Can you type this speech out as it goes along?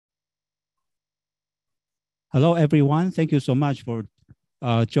Hello, everyone. Thank you so much for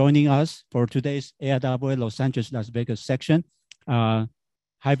joining us for today's AIAA Los Angeles Las Vegas section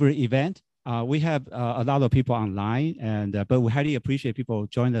hybrid event. We have a lot of people online, and but we highly appreciate people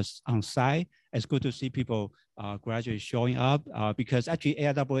join us on site. It's good to see people gradually showing up because actually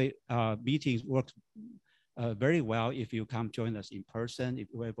AIAA meetings work very well if you come join us in person. If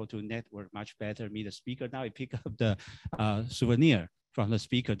we're able to network much better, meet the speaker. Now we pick up the souvenir from the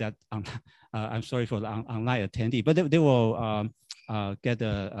speaker that I'm sorry for the online attendee, but they will get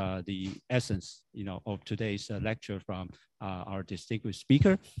the essence, of today's lecture from our distinguished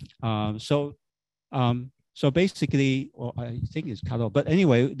speaker. So basically, well, I think it's cut off, but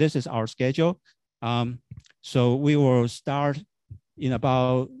anyway, this is our schedule. So we will start in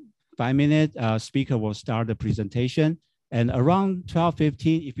about 5 minutes. Speaker will start the presentation, and around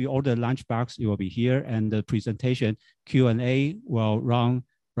 12:15, if you order lunchbox, it will be here, and the presentation Q&A will run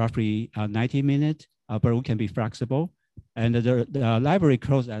roughly 90 minutes, but we can be flexible. And the library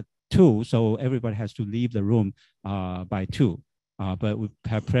closed at 2, so everybody has to leave the room by 2, but we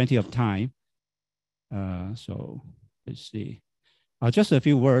have plenty of time. So let's see. Just a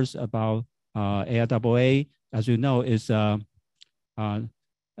few words about AIAA. As you know, is a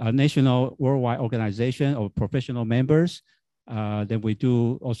national worldwide organization of professional members. Then we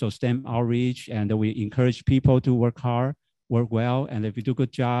do also STEM outreach, and we encourage people to work hard, work well, and if you do a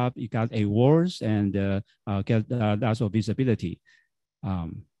good job, you got awards and get lots of visibility.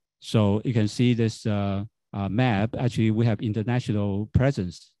 So you can see this map. Actually, we have international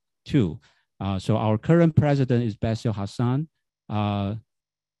presence too. So our current president is Basil Hassan.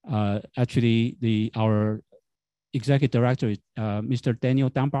 Actually, our executive director is Mr. Daniel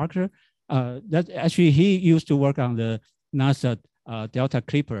Dumbarker. That actually he used to work on the NASA Delta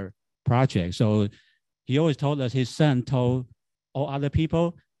Clipper project. So he always told us his son told all other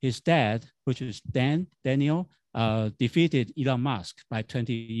people his dad, which is Daniel, defeated Elon Musk by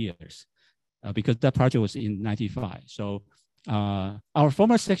 20 years because that project was in 95. So our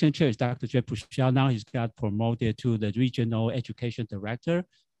former section chair is Dr. Jay Pushell. Now he's got promoted to the regional education director.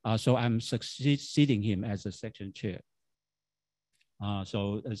 So I'm succeeding him as a section chair.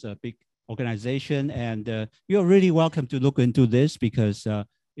 So it's a big organization, and you're really welcome to look into this because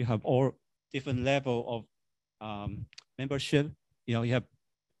you have all different level of membership. You have,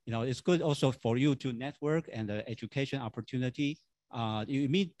 it's good also for you to network and the education opportunity. You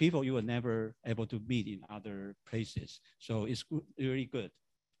meet people you were never able to meet in other places. So it's really good.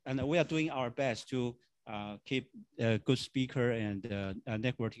 And we are doing our best to keep a good speaker and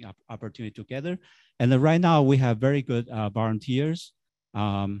networking opportunity together. And right now we have very good volunteers,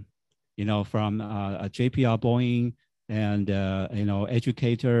 from JPL Boeing and,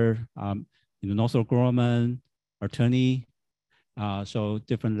 educator, Northrop Grumman, attorney, so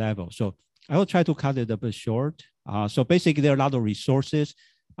different levels. So I will try to cut it a bit short. So basically there are a lot of resources,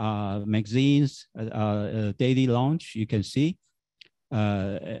 magazines, daily launch, you can see.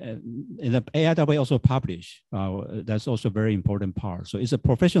 In the AIAA also publish. That's also a very important part. So it's a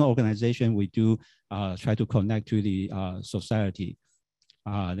professional organization. We do try to connect to the society.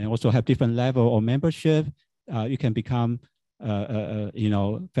 They also have different level of membership. You can become,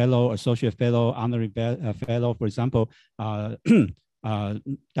 fellow, associate fellow, honorary fellow. For example,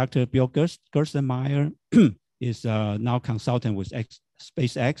 Dr. Bill Gerstenmaier is now consultant with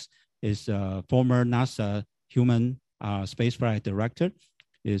SpaceX. Is former NASA human spaceflight director,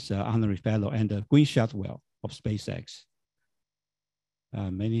 is honorary fellow, and Gwynne Shotwell of SpaceX.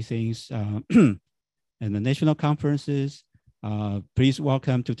 Many things and the national conferences. Please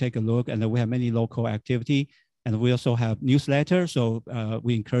welcome to take a look, and we have many local activity, and we also have newsletter. So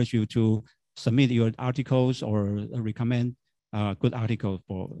we encourage you to submit your articles or recommend good article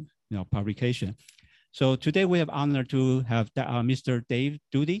for publication. So today we have honor to have Mr. Dave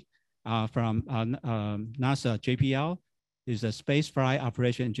Doody. From NASA JPL. He's a spaceflight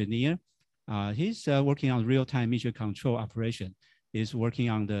operation engineer. He's working on real-time mission control operation. He's working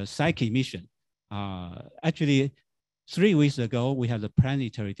on the Psyche mission. Actually, 3 weeks ago, we had the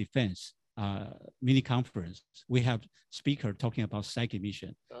planetary defense mini conference. We have speaker talking about Psyche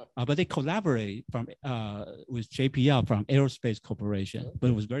mission, but they collaborate with JPL from Aerospace Corporation,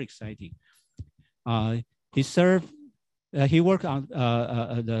 but it was very exciting. He worked on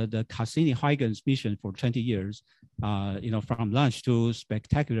the Cassini-Huygens mission for 20 years, from launch to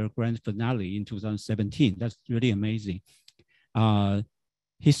spectacular grand finale in 2017. That's really amazing.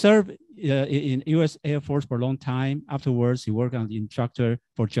 He served in U.S. Air Force for a long time. Afterwards, he worked on the instructor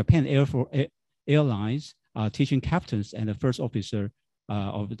for Japan Airlines, teaching captains and the first officer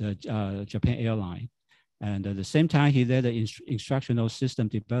of the Japan Airline. And at the same time, he led the instructional system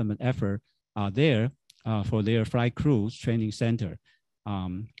development effort there. for their flight crews training center.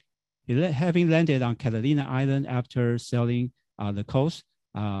 Having landed on Catalina Island after sailing the coast,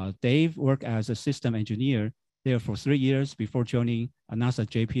 Dave worked as a system engineer there for 3 years before joining NASA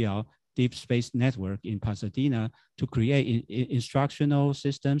JPL Deep Space Network in Pasadena to create instructional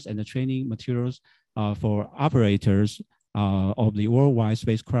systems and the training materials for operators of the worldwide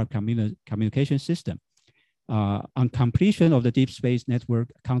spacecraft communication system. On completion of the Deep Space Network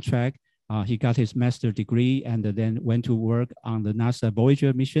contract, he got his master's degree and then went to work on the NASA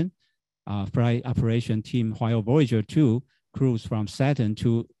Voyager mission, flight operation team, while Voyager 2 cruised from Saturn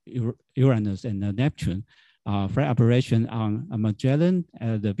to Uranus and Neptune. Flight operation on Magellan,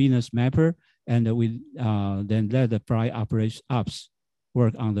 the Venus Mapper, and we then led the flight operation ops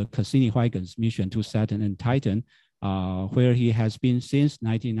work on the Cassini-Huygens mission to Saturn and Titan, where he has been since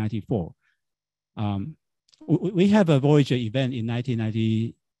 1994. We have a Voyager event in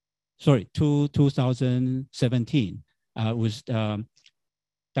 2017 with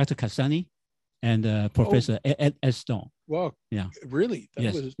Dr. Cassani and Professor Ed Stone. Wow. Yeah. Really? That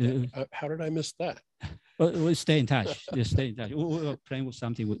yes. Was, how did I miss that? We'll stay in touch. Just stay in touch. We'll plan with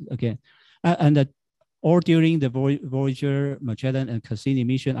something again. All during the Voyager, Magellan, and Cassini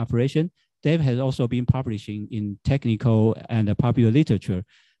mission operation, Dave has also been publishing in technical and popular literature,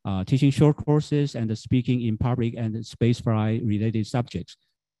 teaching short courses and speaking in public and spaceflight related subjects.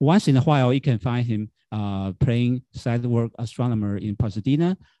 Once in a while, you can find him playing sidewalk astronomer in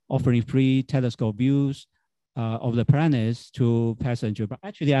Pasadena, offering free telescope views of the planets to passengers. But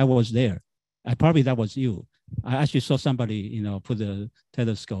actually, I was there. Probably that was you. I actually saw somebody, put the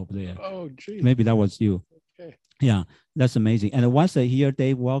telescope there. Oh, geez. Maybe that was you. Okay. Yeah, that's amazing. And once a year,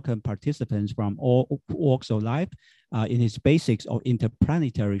 Dave welcomed participants from all walks of life in his Basics of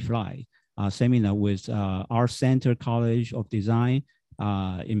Interplanetary Flight seminar with our Center College of Design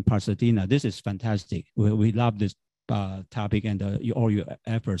in Pasadena. This is fantastic. We love this topic and all your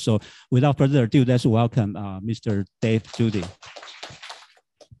efforts. So without further ado, let's welcome Mr. Dave Judy.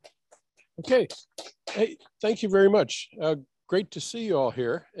 Okay. Hey, thank you very much. Great to see you all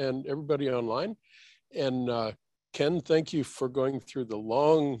here and everybody online. And Ken, thank you for going through the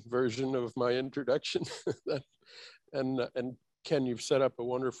long version of my introduction. and Ken, you've set up a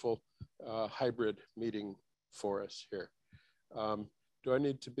wonderful hybrid meeting for us here. Do I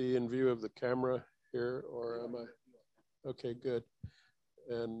need to be in view of the camera here, or am I? Okay, good.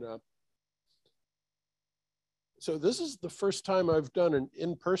 And so this is the first time I've done an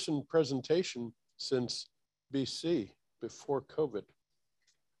in-person presentation since BC, before COVID.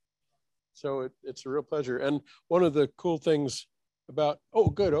 So it's a real pleasure. And one of the cool things about, oh,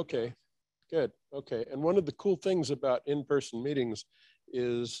 good, okay, good, okay. And one of the cool things about in-person meetings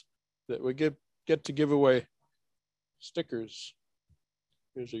is that we get to give away stickers.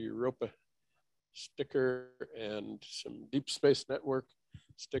 Here's a Europa sticker and some Deep Space Network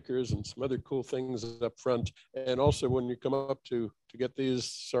stickers and some other cool things up front. And also when you come up to get these,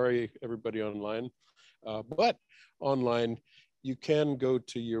 sorry, everybody online, but online, you can go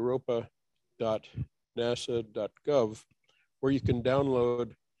to europa.nasa.gov where you can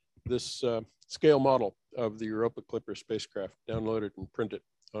download this scale model of the Europa Clipper spacecraft, download it and print it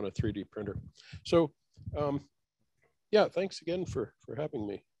on a 3D printer. So yeah, thanks again for having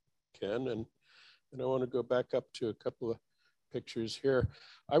me, Ken. And I want to go back up to a couple of pictures here.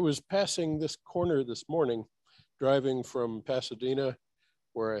 I was passing this corner this morning, driving from Pasadena,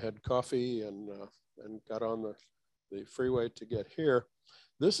 where I had coffee and got on the freeway to get here.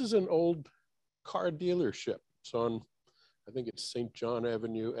 This is an old car dealership. It's on, I think it's St. John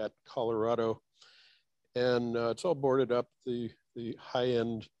Avenue at Colorado. And it's all boarded up. The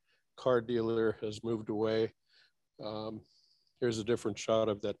high-end car dealer has moved away. Here's a different shot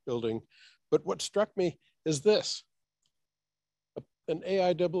of that building. But what struck me is this, an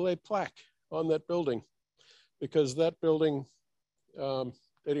AIAA plaque on that building, because that building,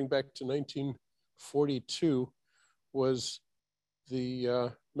 dating back to 1942, was the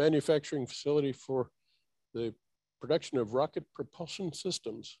manufacturing facility for the production of rocket propulsion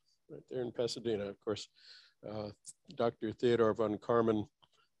systems right there in Pasadena. Of course, Dr. Theodore von Karman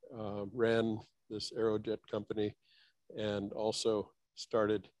ran this Aerojet company and also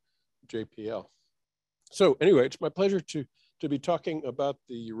started JPL. So anyway, it's my pleasure to be talking about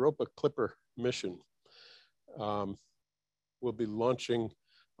the Europa Clipper mission. We'll be launching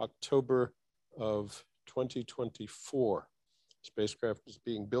October of 2024. Spacecraft is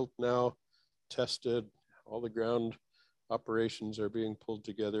being built now, tested, all the ground operations are being pulled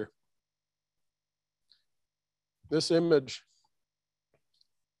together. This image,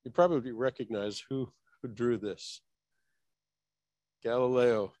 you probably recognize who drew this.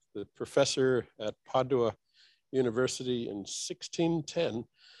 Galileo the professor at Padua University in 1610,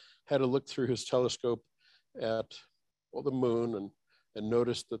 had a look through his telescope at the moon and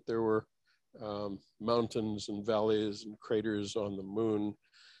noticed that there were mountains and valleys and craters on the moon.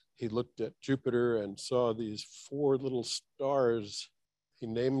 He looked at Jupiter and saw these 4 little stars. He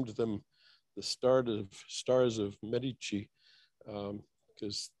named them the stars of Medici,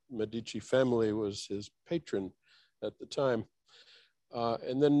 because Medici family was his patron at the time.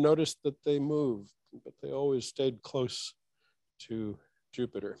 And then noticed that they moved, but they always stayed close to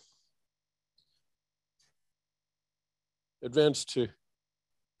Jupiter. Advance to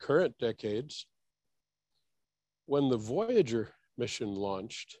current decades. When the Voyager mission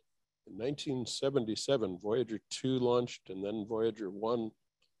launched in 1977, Voyager 2 launched, and then Voyager 1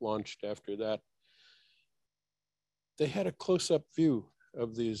 launched after that. They had a close-up view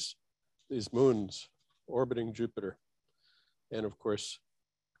of these moons orbiting Jupiter, and of course,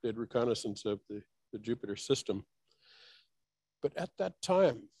 did reconnaissance of the Jupiter system. But at that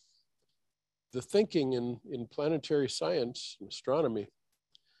time, the thinking in planetary science and astronomy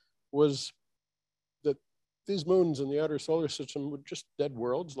was that these moons in the outer solar system were just dead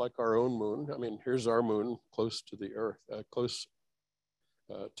worlds like our own moon. I mean, here's our moon close to the Earth, close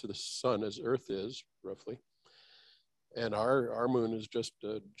to the sun as Earth is, roughly. And our moon is just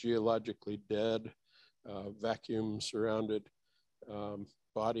a geologically dead, vacuum-surrounded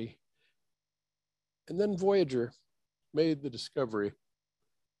body. And then Voyager made the discovery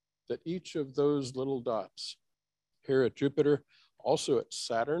that each of those little dots here at Jupiter, also at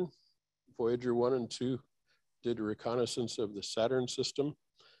Saturn, Voyager 1 and 2 did a reconnaissance of the Saturn system.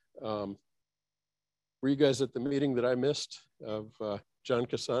 Were you guys at the meeting that I missed of John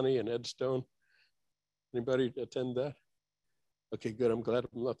Cassani and Ed Stone? Anybody attend that? Okay, good. I'm glad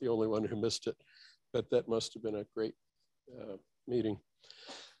I'm not the only one who missed it, but that must have been a great meeting.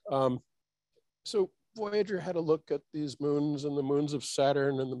 So Voyager had a look at these moons and the moons of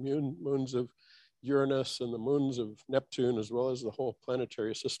Saturn and the moons of Uranus and the moons of Neptune, as well as the whole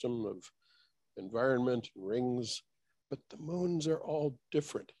planetary system of environment and rings. But the moons are all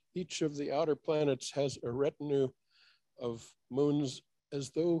different. Each of the outer planets has a retinue of moons as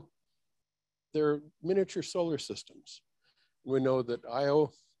though they're miniature solar systems. We know that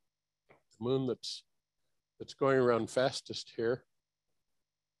Io, the moon that's going around fastest here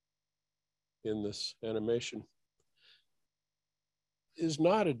in this animation, is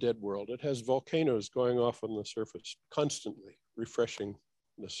not a dead world. It has volcanoes going off on the surface, constantly refreshing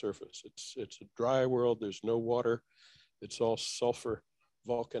the surface. It's a dry world. There's no water. It's all sulfur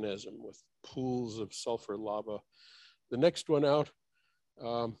volcanism with pools of sulfur lava. The next one out,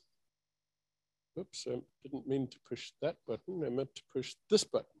 oops, I didn't mean to push that button. I meant to push this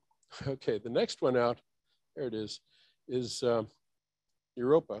button. Okay, the next one out, there it is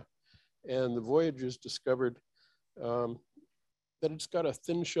Europa. And the Voyagers discovered that it's got a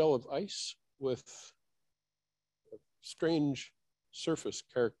thin shell of ice with strange surface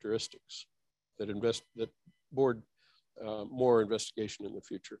characteristics that board more investigation in the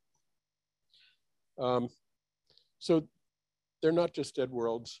future. So they're not just dead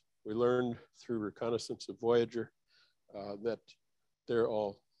worlds. We learned through reconnaissance of Voyager that they're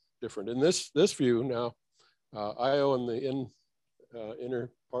all different. In this view now, Io in the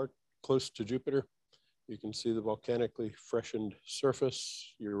inner part close to Jupiter, you can see the volcanically freshened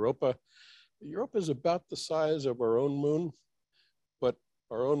surface. Europa is about the size of our own moon, but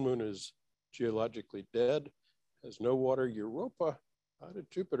our own moon is geologically dead, has no water. Europa, out at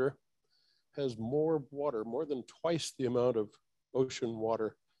Jupiter, has more water, more than twice the amount of ocean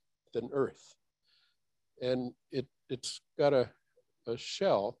water than Earth. And it's got a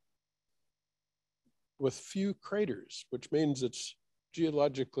shell with few craters, which means it's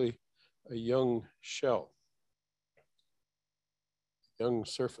geologically a young shell, young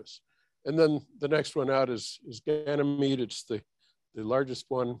surface. And then the next one out is Ganymede. It's the largest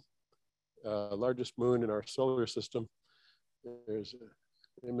one, largest moon in our solar system. There's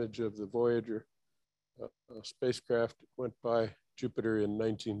an image of the Voyager spacecraft. It went by Jupiter in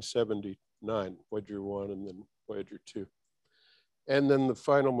 1979, Voyager 1 and then Voyager 2. And then the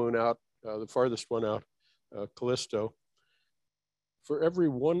final moon out, the farthest one out, Callisto. For every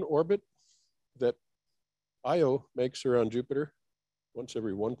one orbit that Io makes around Jupiter, once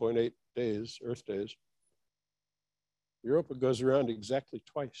every 1.8 days, Earth days, Europa goes around exactly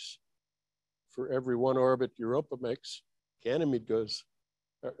twice. For every one orbit Europa makes, Ganymede goes,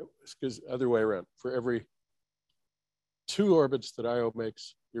 other way around. For every 2 orbits that Io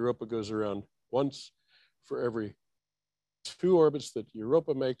makes, Europa goes around once. For every 2 orbits that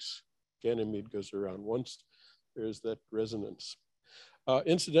Europa makes, Ganymede goes around once. There's that resonance.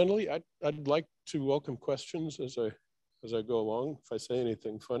 Incidentally, I'd like to welcome questions as I go along. If I say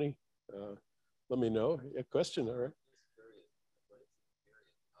anything funny, let me know. A question, all right?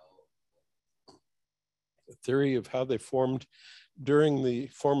 The theory of how they formed during the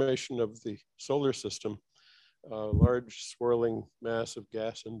formation of the solar system. A large swirling mass of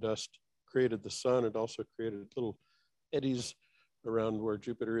gas and dust created the sun. It also created little eddies around where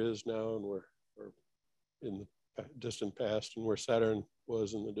Jupiter is now and where, or in the distant past, and where Saturn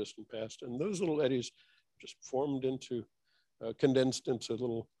was in the distant past. And those little eddies just formed into, condensed into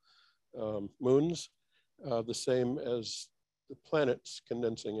little moons, the same as the planets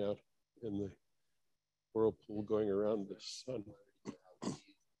condensing out in the whirlpool going around the sun.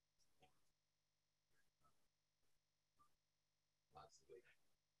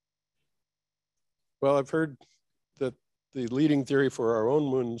 Well, I've heard that the leading theory for our own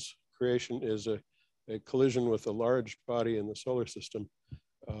moon's creation is a collision with a large body in the solar system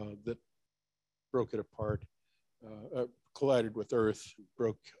that broke it apart, collided with Earth,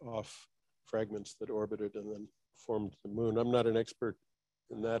 broke off fragments that orbited and then formed the moon. I'm not an expert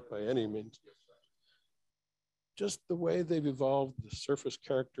in that by any means. Just the way they've evolved, the surface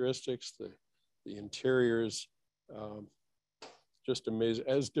characteristics, the interiors, just amazing,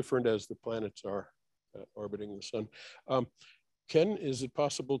 as different as the planets are orbiting the sun. Ken, is it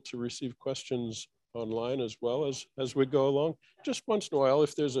possible to receive questions online as well as we go along? Just once in a while,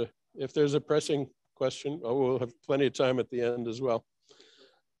 if there's a pressing question, we'll have plenty of time at the end as well.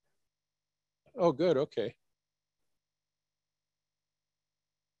 Oh, good, okay.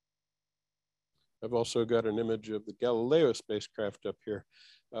 I've also got an image of the Galileo spacecraft up here.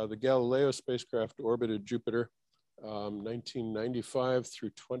 The Galileo spacecraft orbited Jupiter 1995 through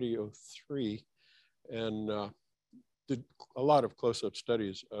 2003 and did a lot of close-up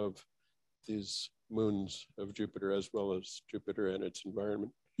studies of these moons of Jupiter as well as Jupiter and its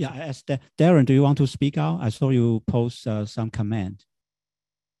environment. Yeah, I asked Darren, do you want to speak out? I saw you post some comment.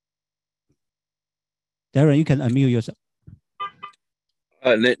 Darren, you can unmute yourself.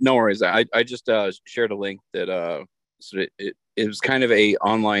 No worries. I just shared a link that so it was kind of a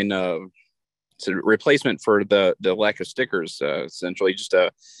online sort of replacement for the lack of stickers. Essentially, just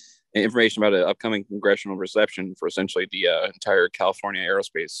information about an upcoming congressional reception for essentially the entire California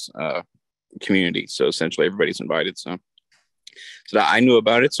aerospace community. So essentially, everybody's invited. So I knew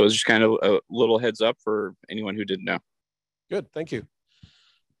about it. So it's just kind of a little heads up for anyone who didn't know. Good, thank you.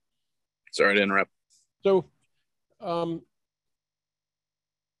 Sorry to interrupt. So,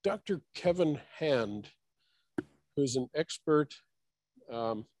 Dr. Kevin Hand, who's an expert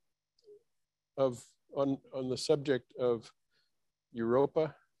on the subject of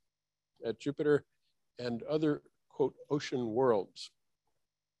Europa at Jupiter and other, quote, ocean worlds.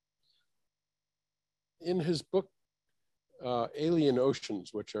 In his book, Alien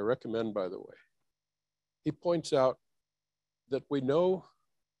Oceans, which I recommend, by the way, he points out that we know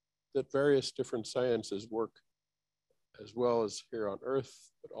that various different sciences work as well as here on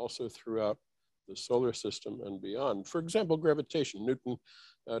Earth, but also throughout the solar system and beyond. For example, gravitation. Newton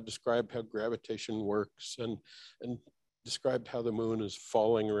described how gravitation works and described how the moon is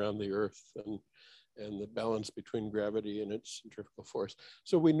falling around the Earth and the balance between gravity and its centrifugal force.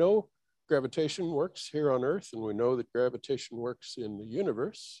 So we know gravitation works here on Earth, and we know that gravitation works in the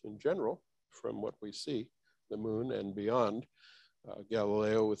universe in general from what we see, the moon and beyond.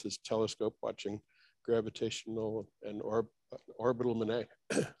 Galileo with his telescope watching gravitational and orbital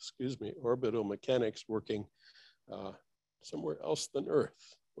mechanics working somewhere else than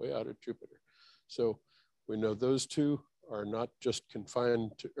Earth, way out at Jupiter. So we know those two are not just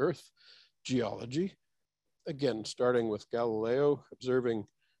confined to Earth. Geology, again, starting with Galileo observing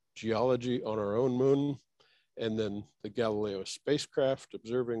geology on our own moon, and then the Galileo spacecraft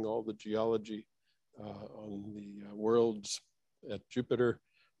observing all the geology on the worlds at Jupiter.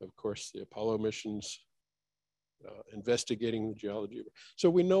 Of course, the Apollo missions investigating the geology. So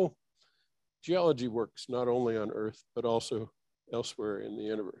we know geology works not only on Earth, but also elsewhere in the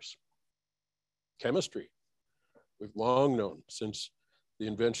universe. Chemistry. We've long known since the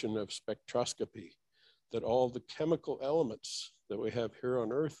invention of spectroscopy that all the chemical elements that we have here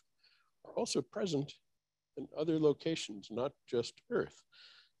on Earth are also present in other locations, not just Earth.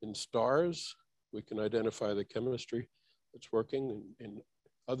 In stars, we can identify the chemistry that's working in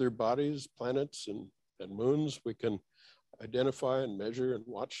other bodies, planets and moons. We can identify and measure and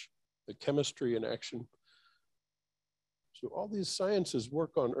watch the chemistry in action. So all these sciences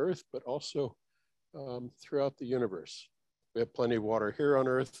work on Earth, but also throughout the universe. We have plenty of water here on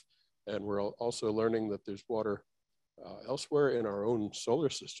Earth, and we're also learning that there's water elsewhere in our own solar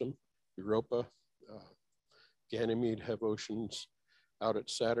system. Europa, Ganymede have oceans. out at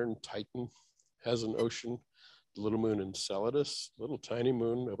Saturn, Titan has an ocean. The little moon Enceladus, little tiny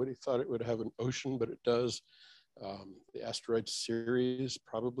moon. Nobody thought it would have an ocean, but it does. The asteroid Ceres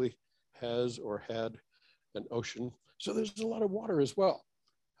probably has or had an ocean. So there's a lot of water as well.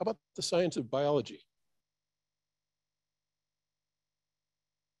 How about the science of biology?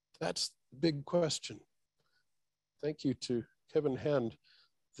 That's the big question. Thank you to Kevin Hand.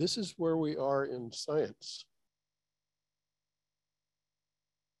 This is where we are in science.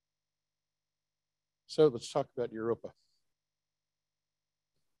 So let's talk about Europa.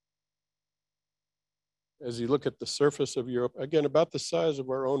 As you look at the surface of Europa, again, about the size of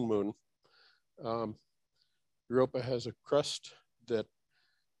our own moon, Europa has a crust that,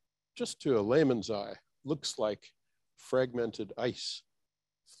 just to a layman's eye, looks like fragmented ice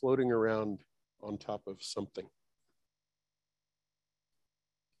floating around on top of something.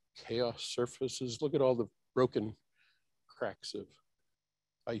 Chaos surfaces. Look at all the broken cracks of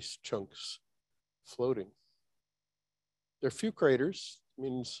ice chunks floating. There are few craters,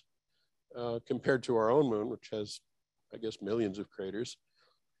 means compared to our own moon, which has, I guess, millions of craters.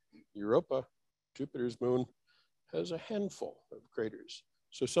 Europa, Jupiter's moon, has a handful of craters.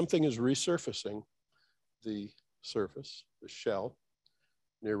 So something is resurfacing the surface, the shell,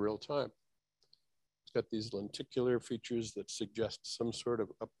 near real time. It's got these lenticular features that suggest some sort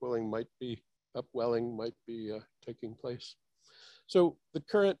of upwelling might be taking place. So the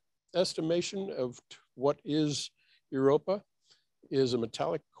current estimation of what is Europa is a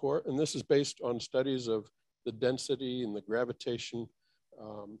metallic core, and this is based on studies of the density and the gravitation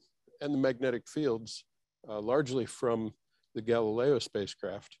and the magnetic fields, largely from the Galileo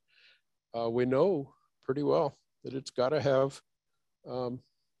spacecraft. We know pretty well that it's got to have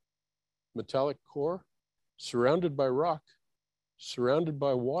metallic core, surrounded by rock, surrounded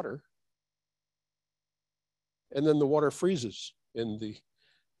by water, and then the water freezes in the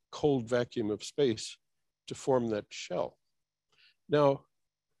cold vacuum of space to form that shell. Now,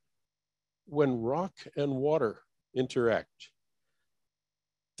 when rock and water interact,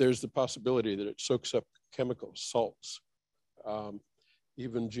 there's the possibility that it soaks up chemicals, salts,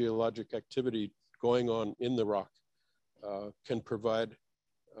 even geologic activity going on in the rock can provide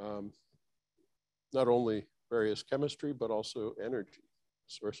not only various chemistry, but also energy,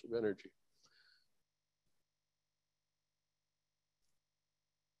 source of energy.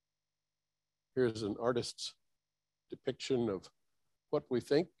 Here's an artist's depiction of what we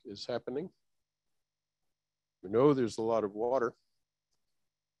think is happening. We know there's a lot of water,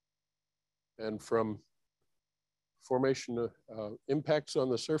 and from formation of impacts on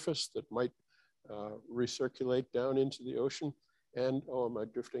the surface that might recirculate down into the ocean. And, oh, am I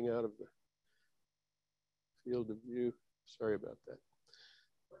drifting out of the field of view? Sorry about that.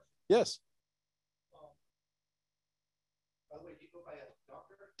 Yes. By the way, do you go by a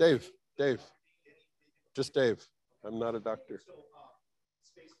doctor? Dave. Just Dave. I'm not a doctor. So,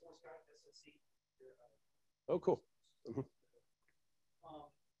 Space Force guy, SSC. Oh, cool. Mm-hmm. So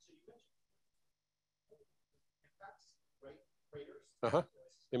you mentioned impacts, right? Craters.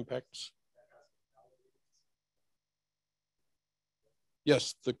 Impacts.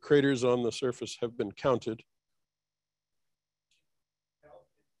 Yes, the craters on the surface have been counted.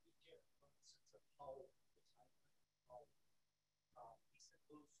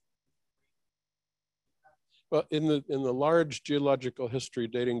 Well, in the large geological history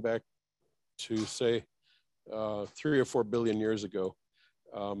dating back to, say, 3 or 4 billion years ago,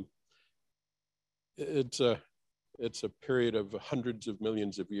 it's a period of hundreds of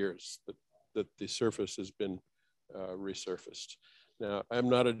millions of years that the surface has been resurfaced. Now, I'm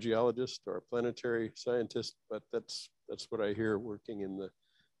not a geologist or a planetary scientist, but that's what I hear working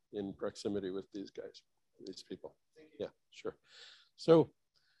in proximity with these guys, these people. Yeah, sure. So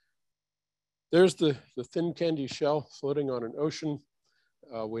there's the thin candy shell floating on an ocean.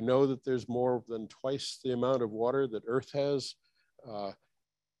 We know that there's more than twice the amount of water that Earth has.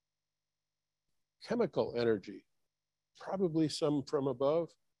 Chemical energy, probably some from above,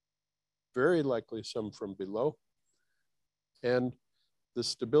 very likely some from below. And the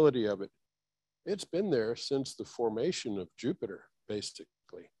stability of it, it's been there since the formation of Jupiter,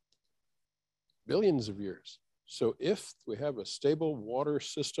 basically, billions of years. So if we have a stable water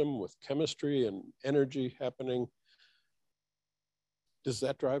system with chemistry and energy happening, does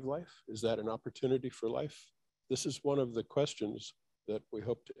that drive life? Is that an opportunity for life? This is one of the questions that we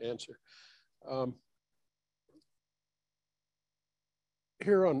hope to answer.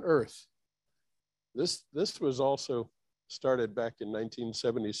 Here on Earth, this was also started back in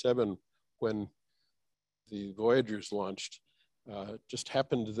 1977 when the Voyagers launched. Just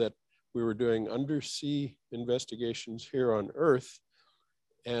happened that we were doing undersea investigations here on Earth,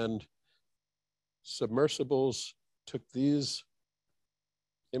 And submersibles took these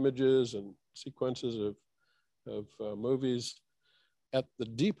images and sequences of movies at the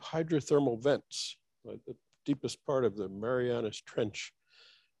deep hydrothermal vents. The deepest part of the Marianas Trench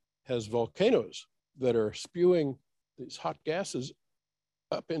has volcanoes that are spewing these hot gases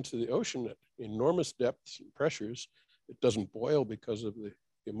up into the ocean at enormous depths and pressures. It doesn't boil because of the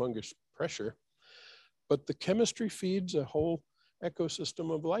humongous pressure, but the chemistry feeds a whole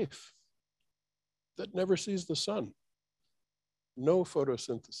ecosystem of life that never sees the sun. No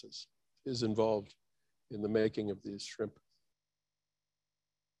photosynthesis is involved in the making of these shrimp.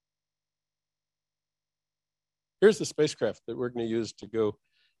 Here's the spacecraft that we're going to use to go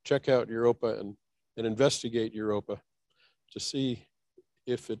check out Europa and investigate Europa to see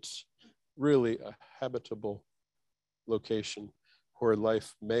if it's really a habitable location where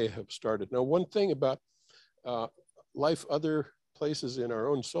life may have started. Now, one thing about life other places in our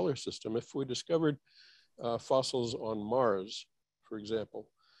own solar system, if we discovered fossils on Mars, for example,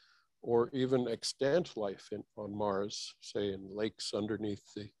 or even extant life on Mars, say in lakes underneath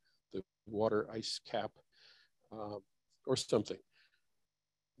the water ice cap or something,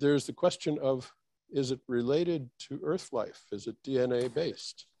 there's the question of, is it related to Earth life? Is it DNA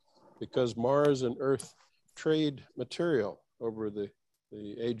based? Because Mars and Earth trade material over the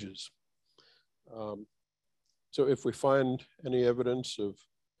ages. So if we find any evidence of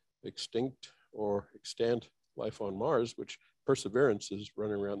extinct or extant life on Mars, which Perseverance is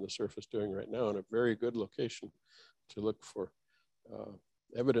running around the surface doing right now in a very good location to look for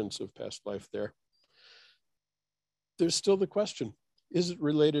evidence of past life there, there's still the question, is it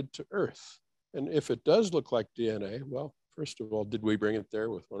related to Earth? And if it does look like DNA, well, first of all, did we bring it there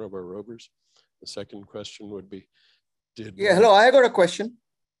with one of our rovers? The second question would be, hello, I got a question.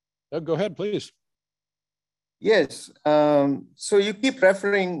 Oh, go ahead, please. Yes, so you keep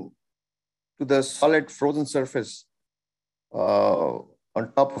referring to the solid frozen surface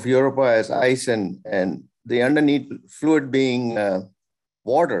on top of Europa as ice and the underneath fluid being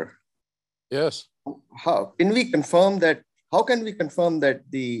water. Yes. How can we confirm that? How can we confirm that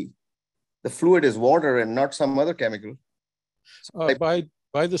the fluid is water and not some other chemical?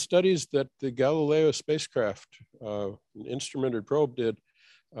 By the studies that the Galileo spacecraft, an instrumented probe, did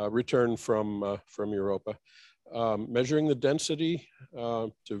return from Europa, measuring the density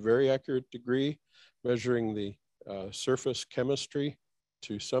to a very accurate degree, measuring the surface chemistry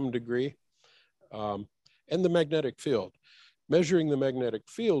to some degree, and the magnetic field. Measuring the magnetic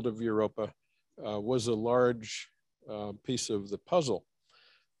field of Europa was a large piece of the puzzle,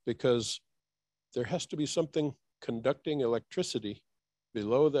 because there has to be something conducting electricity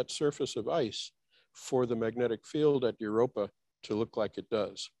below that surface of ice for the magnetic field at Europa to look like it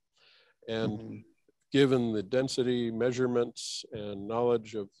does. And given the density measurements and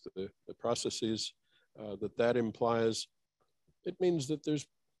knowledge of the processes that implies, it means that there's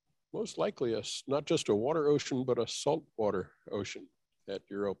most likely not just a water ocean, but a saltwater ocean at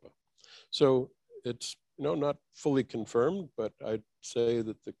Europa. So it's not fully confirmed, but I'd say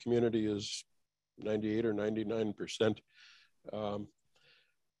that the community is 98 or 99%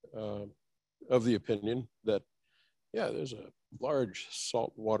 of the opinion that, yeah, there's a large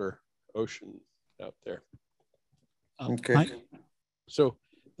saltwater ocean out there. Okay. So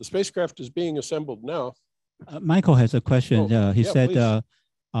the spacecraft is being assembled now. Michael has a question. He said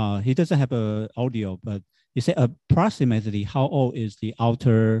he doesn't have an audio, but he said approximately how old is the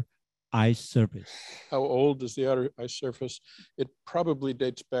outer ice surface? How old is the outer ice surface? It probably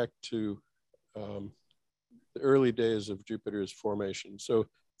dates back to the early days of Jupiter's formation. So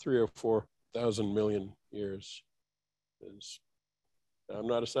 3 or 4,000 million years. I'm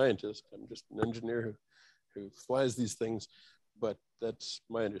not a scientist. I'm just an engineer who flies these things, but that's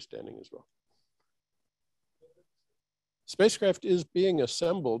my understanding as well. Spacecraft is being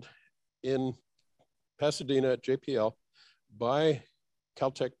assembled in Pasadena at JPL by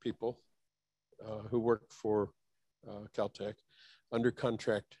Caltech people who work for Caltech under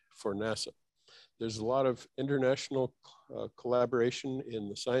contract for NASA. There's a lot of international collaboration in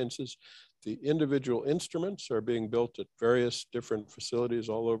the sciences. The individual instruments are being built at various different facilities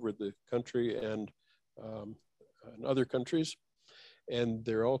all over the country and in other countries. And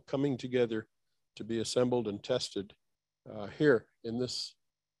they're all coming together to be assembled and tested here in this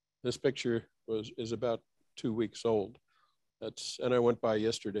picture is about 2 weeks old. And I went by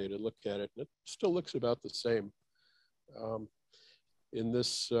yesterday to look at it, and it still looks about the same. In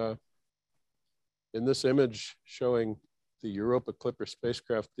this image showing the Europa Clipper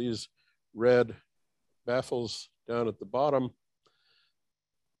spacecraft, these red baffles down at the bottom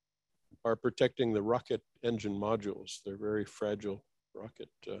are protecting the rocket engine modules. They're very fragile rocket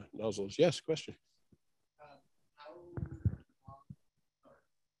nozzles. Yes, question.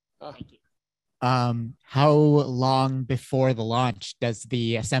 How long before the launch does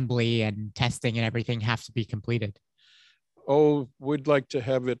the assembly and testing and everything have to be completed? Oh, we'd like to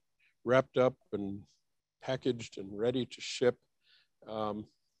have it wrapped up and packaged and ready to ship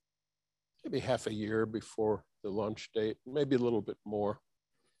maybe half a year before the launch date, maybe a little bit more.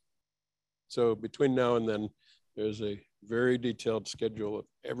 So between now and then, there's a very detailed schedule of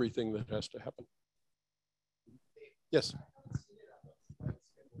everything that has to happen. Yes.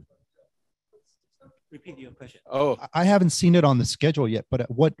 Repeat your question. Oh, I haven't seen it on the schedule yet, but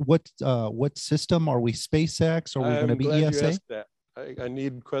what system are we? SpaceX? Are we going to be glad ESA? you asked that. I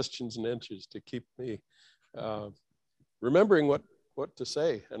need questions and answers to keep me remembering what to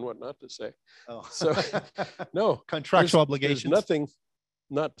say and what not to say. Oh. So no, Contractual obligations. There's nothing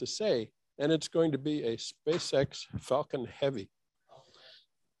not to say, and it's going to be a SpaceX Falcon Heavy.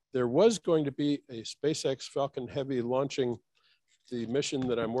 There was going to be a SpaceX Falcon Heavy launching the mission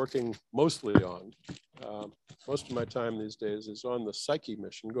that I'm working mostly on. Most of my time these days is on the Psyche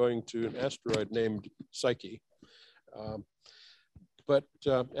mission, going to an asteroid named Psyche.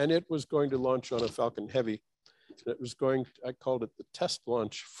 And it was going to launch on a Falcon Heavy. It was going, I called it the test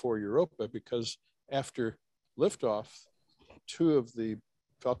launch for Europa, because after liftoff, 2 of the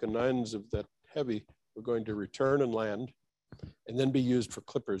Falcon 9s of that Heavy were going to return and land and then be used for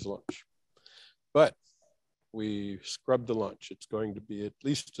Clipper's launch. But we scrubbed the launch. It's going to be at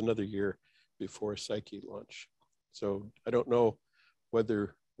least another year before Psyche launch. So I don't know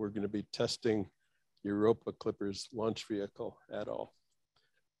whether we're going to be testing Europa Clipper's launch vehicle at all.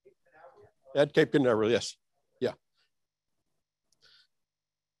 At Cape Canaveral, yes. Yeah.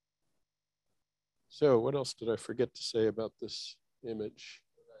 So what else did I forget to say about this image?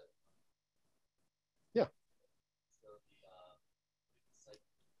 Yeah.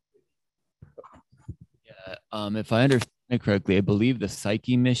 If I understand it correctly, I believe the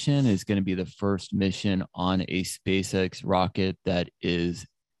Psyche mission is going to be the first mission on a SpaceX rocket that is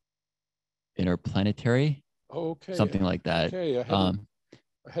interplanetary. Okay. Something like that. Okay, I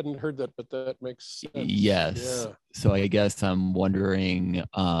hadn't heard that, but that makes sense. Yes. Yeah. So I guess I'm wondering,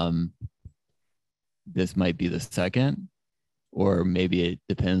 this might be the second, or maybe it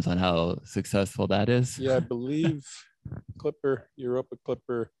depends on how successful that is. Yeah, I believe Clipper, Europa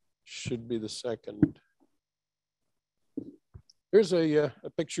Clipper should be the second. Here's a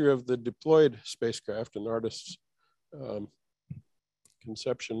picture of the deployed spacecraft, an artist's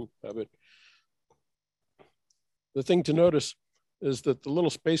conception of it. The thing to notice is that the little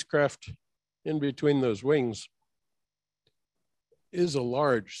spacecraft in between those wings is a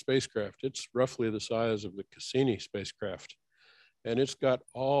large spacecraft. It's roughly the size of the Cassini spacecraft. And it's got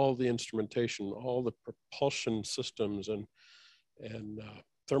all the instrumentation, all the propulsion systems and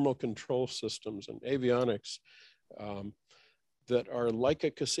thermal control systems and avionics that are like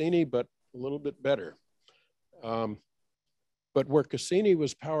a Cassini, but a little bit better. But where Cassini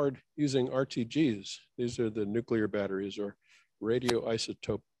was powered using RTGs, these are the nuclear batteries or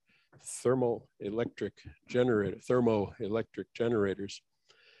radioisotope thermoelectric generators.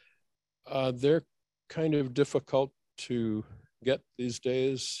 They're kind of difficult to get these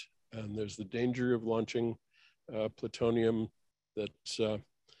days, and there's the danger of launching plutonium that's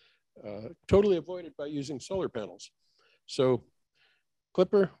totally avoided by using solar panels. So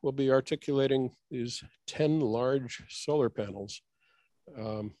Clipper will be articulating these 10 large solar panels,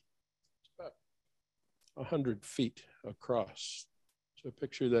 about 100 feet across. So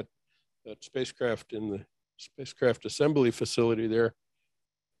picture that spacecraft in the spacecraft assembly facility there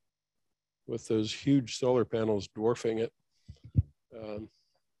with those huge solar panels dwarfing it.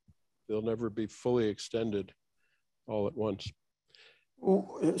 They'll never be fully extended all at once.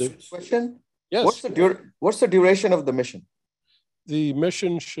 Question? Yes. What's the duration of the mission? The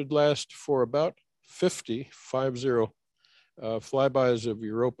mission should last for about 50 flybys of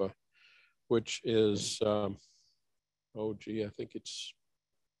Europa, which is, I think it's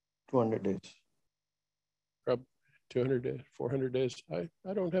 200 days. Probably 200 days, 400 days. I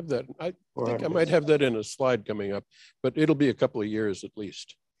don't have that. I think I might have that in a slide coming up, but it'll be a couple of years at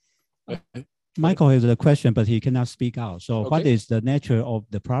least. Michael has a question, but he cannot speak out. So Okay. What is the nature of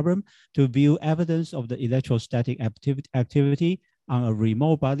the problem? To view evidence of the electrostatic activity on a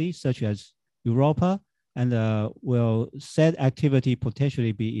remote body such as Europa, and will said activity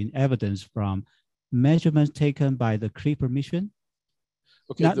potentially be in evidence from measurements taken by the Clipper mission?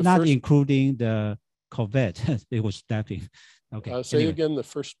 Okay, Not including the Corvette. It was stabbing. Okay. Say again the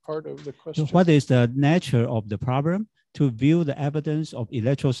first part of the question. So what is the nature of the problem? To view the evidence of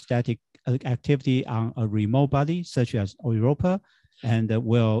electrostatic activity on a remote body such as Europa, And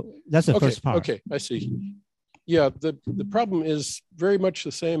that's the first part. Okay, I see. Yeah, the problem is very much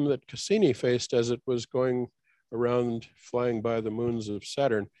the same that Cassini faced as it was going around flying by the moons of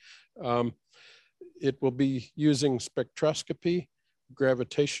Saturn. It will be using spectroscopy,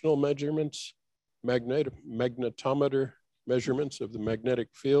 gravitational measurements, magnetometer measurements of the magnetic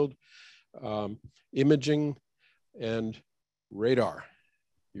field, imaging, and radar.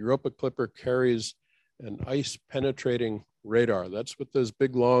 Europa Clipper carries an ice penetrating radar. That's what those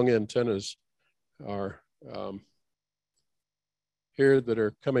big long antennas are here that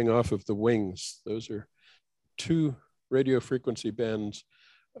are coming off of the wings. Those are 2 radio frequency bands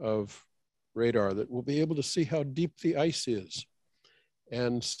of radar that will be able to see how deep the ice is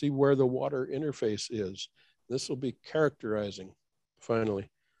and see where the water interface is. This will be characterizing, finally,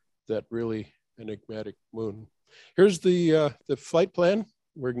 that really enigmatic moon. Here's the flight plan.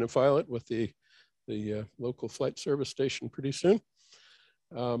 We're going to file it with the local flight service station pretty soon.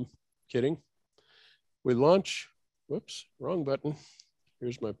 Kidding. We launch, whoops, wrong button.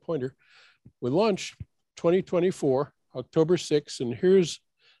 Here's my pointer. We launch 2024, October 6th, and here's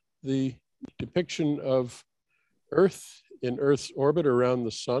the depiction of Earth in Earth's orbit around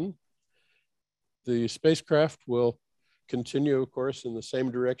the sun. The spacecraft will continue, of course, in the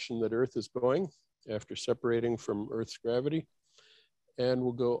same direction that Earth is going after separating from Earth's gravity, and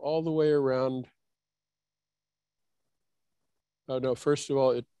will go all the way around. Oh no, first of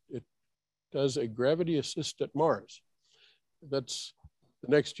all, it does a gravity assist at Mars. That's the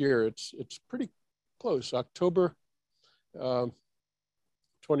next year. It's pretty close, October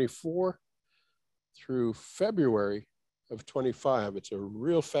 24 through February of 25. It's a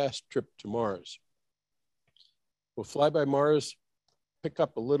real fast trip to Mars. We'll fly by Mars, pick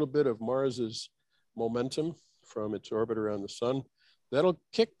up a little bit of Mars's momentum from its orbit around the sun. That'll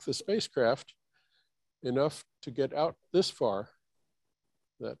kick the spacecraft enough to get out this far,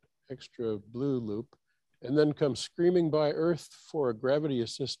 that extra blue loop, and then come screaming by Earth for a gravity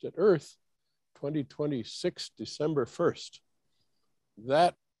assist at Earth, 2026, December 1st.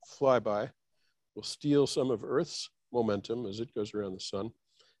 That flyby will steal some of Earth's momentum as it goes around the sun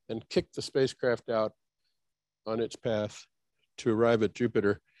and kick the spacecraft out on its path to arrive at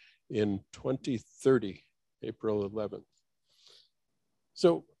Jupiter in 2030, April 11th.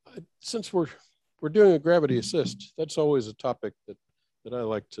 So since we're doing a gravity assist, that's always a topic that I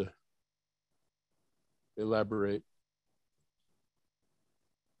like to elaborate.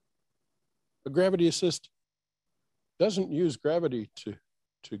 A gravity assist doesn't use gravity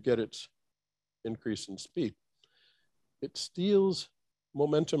to get its increase in speed. It steals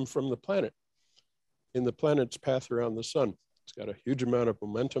momentum from the planet in the planet's path around the sun. It's got a huge amount of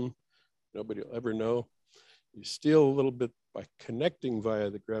momentum. Nobody will ever know. You steal a little bit by connecting via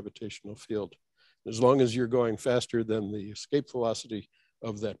the gravitational field. As long as you're going faster than the escape velocity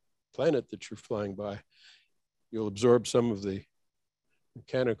of that planet that you're flying by, you'll absorb some of the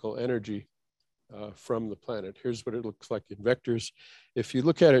mechanical energy from the planet. Here's what it looks like in vectors. If you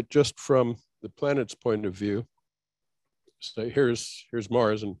look at it just from the planet's point of view, so here's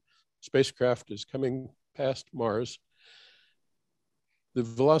Mars, and spacecraft is coming past Mars. The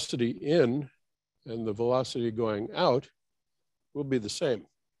velocity in and the velocity going out will be the same,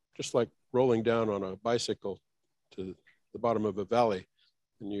 just like rolling down on a bicycle to the bottom of a valley,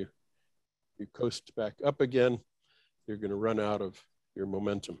 and you coast back up again, you're going to run out of your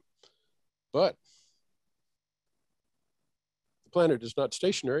momentum. But the planet is not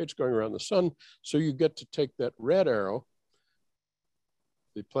stationary, it's going around the sun, so you get to take that red arrow,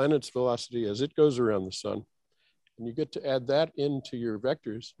 the planet's velocity as it goes around the sun, and you get to add that into your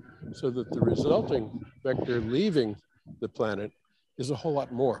vectors so that the resulting vector leaving the planet is a whole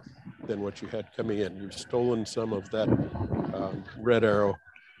lot more than what you had coming in. You've stolen some of that red arrow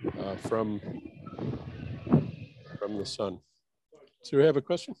from the sun. So we have a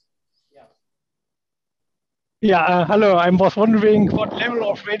question? Yeah, hello. I was wondering what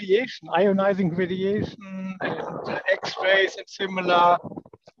level of radiation, ionizing radiation and X-rays and similar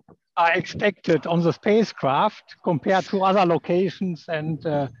are expected on the spacecraft compared to other locations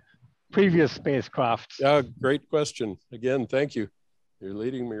and previous spacecrafts? Yeah, great question. Again, thank you. You're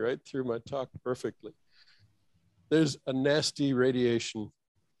leading me right through my talk perfectly. There's a nasty radiation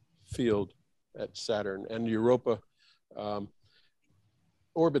field at Saturn, and Europa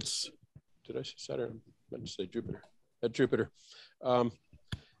orbits, did I say Saturn? I meant to say Jupiter, at Jupiter.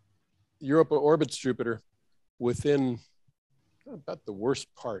 Europa orbits Jupiter within about the worst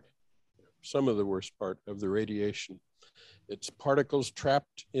part, some of the worst part of the radiation. It's particles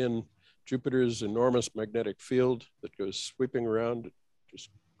trapped in Jupiter's enormous magnetic field that goes sweeping around at just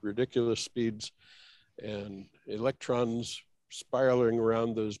ridiculous speeds, and electrons spiraling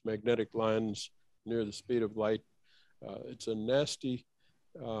around those magnetic lines near the speed of light. It's a nasty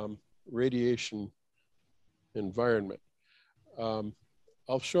radiation environment.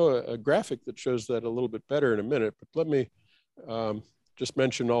 I'll show a graphic that shows that a little bit better in a minute, but let me just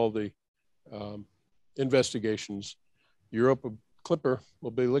mention all the investigations. Europa Clipper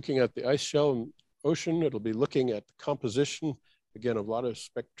will be looking at the ice shell and ocean. It'll be looking at the composition, again, a lot of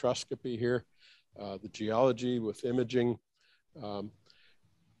spectroscopy here, the geology with imaging,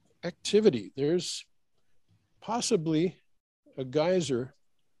 activity. There's possibly a geyser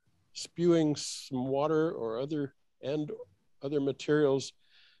spewing some water or other materials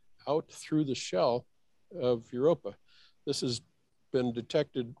out through the shell of Europa. This has been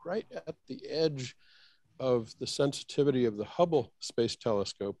detected right at the edge of the sensitivity of the Hubble Space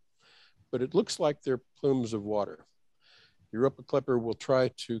Telescope, but it looks like they're plumes of water. Europa Clipper will try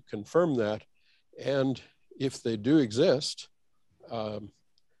to confirm that, and if they do exist,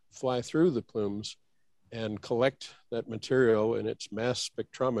 fly through the plumes and collect that material in its mass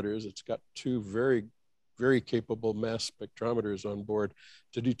spectrometers. It's got two very, very capable mass spectrometers on board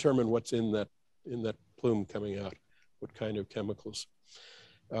to determine what's in that plume coming out, what kind of chemicals.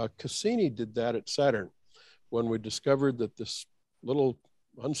 Cassini did that at Saturn when we discovered that this little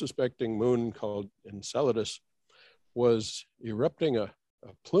unsuspecting moon called Enceladus was erupting a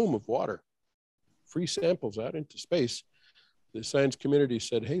plume of water, free samples out into space. The science community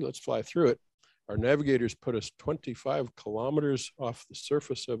said, hey, let's fly through it. Our navigators put us 25 kilometers off the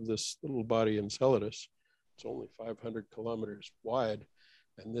surface of this little body Enceladus. It's only 500 kilometers wide,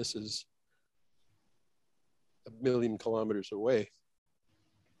 and this is 1 million kilometers away.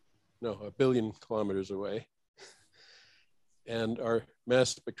 No, 1 billion kilometers away. And our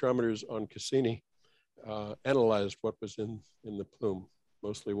mass spectrometers on Cassini analyzed what was in the plume,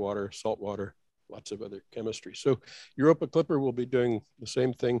 mostly water, salt water, lots of other chemistry. So Europa Clipper will be doing the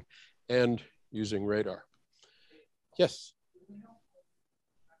same thing and using radar. Yes?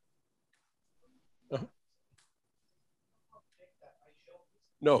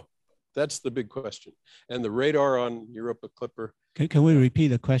 No, that's the big question. And the radar on Europa Clipper. Can we repeat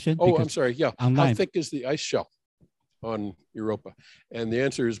the question? Oh, I'm sorry. Yeah. Online. How thick is the ice shell on Europa? And the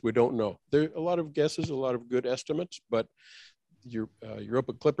answer is we don't know. There are a lot of guesses, a lot of good estimates, but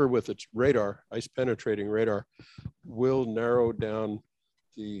Europa Clipper with its radar, ice penetrating radar, will narrow down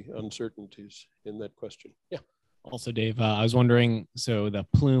the uncertainties in that question. Yeah. Also, Dave, I was wondering, so the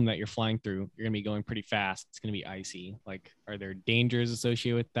plume that you're flying through, you're going to be going pretty fast. It's going to be icy. Like, are there dangers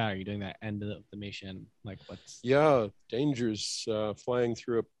associated with that? Are you doing that end of the mission? Like, what's... Yeah, dangers flying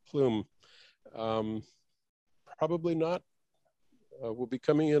through a plume. Probably not. We'll be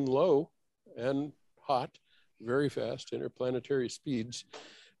coming in low and hot, very fast, interplanetary speeds.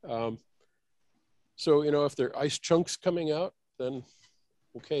 So, you know, if there are ice chunks coming out, then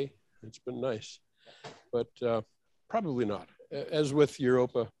okay, it's been nice. But probably not. As with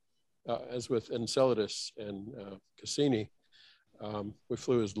Europa, as with Enceladus and Cassini, we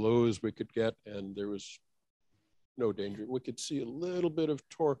flew as low as we could get, and there was no danger. We could see a little bit of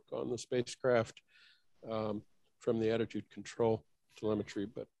torque on the spacecraft from the attitude control telemetry,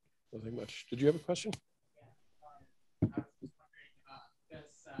 but nothing much. Did you have a question?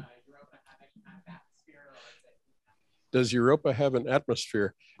 Does Europa have an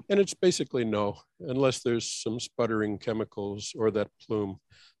atmosphere? And it's basically no, unless there's some sputtering chemicals or that plume.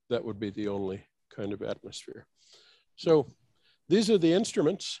 That would be the only kind of atmosphere. So these are the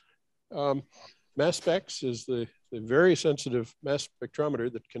instruments. MassSpecs is the very sensitive mass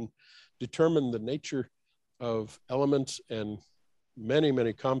spectrometer that can determine the nature of elements and many,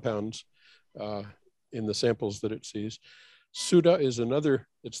 many compounds in the samples that it sees. SUDA is another,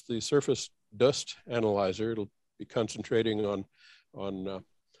 it's the surface dust analyzer. It'll be concentrating on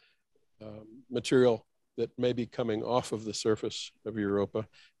material that may be coming off of the surface of Europa.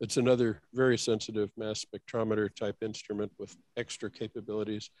 It's another very sensitive mass spectrometer type instrument with extra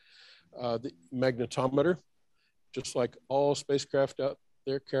capabilities. The magnetometer, just like all spacecraft out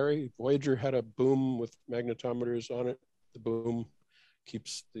there carry, Voyager had a boom with magnetometers on it. The boom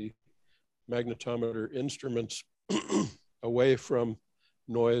keeps the magnetometer instruments away from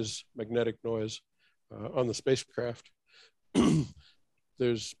noise, magnetic noise on the spacecraft.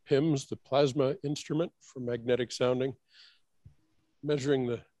 There's PIMS, the plasma instrument for magnetic sounding, measuring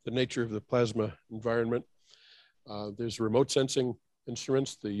the nature of the plasma environment. There's remote sensing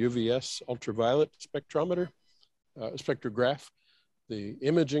instruments, the UVS ultraviolet spectrometer, spectrograph, the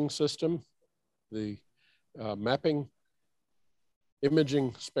imaging system, the mapping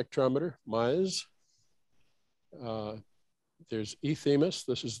imaging spectrometer, MISE. There's eThemis.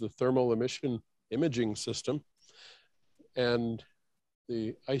 This is the thermal emission imaging system. and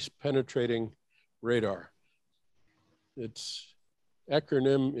the ice penetrating radar. Its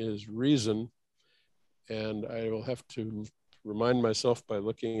acronym is REASON, and I will have to remind myself by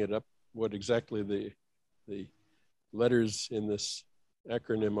looking it up what exactly the letters in this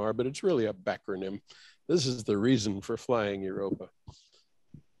acronym are, but it's really a backronym. This is the reason for flying Europa.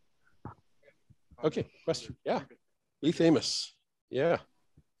 Okay, question. Yeah, eThemis. Yeah.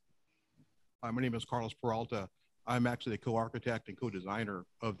 Hi, my name is Carlos Peralta. I'm actually the co-architect and co-designer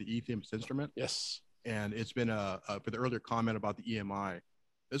of the eThemis instrument. Yes. And it's been for the earlier comment about the EMI,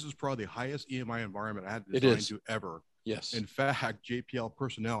 this is probably the highest EMI environment I had designed to ever. Yes. In fact, JPL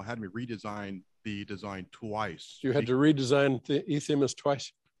personnel had me redesign the design twice. You had to redesign the eThemis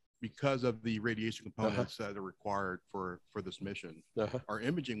twice? Because of the radiation components that are required for this mission. Our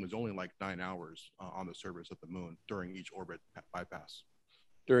imaging was only like 9 hours on the surface of the moon during each orbit bypass.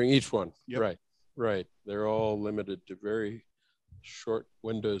 During each one, yep. Right, right. They're all limited to very short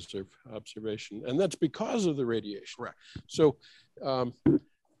windows of observation, and that's because of the radiation. Correct. So,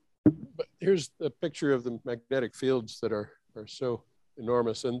 but here's a picture of the magnetic fields that are so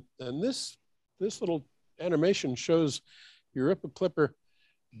enormous, and this little animation shows Europa Clipper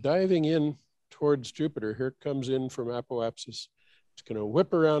diving in towards Jupiter. Here it comes in from Apoapsis. It's going to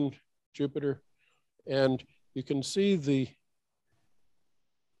whip around Jupiter, and you can see the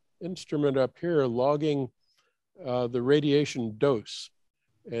instrument up here logging the radiation dose,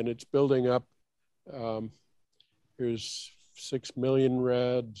 and it's building up. Here's 6 million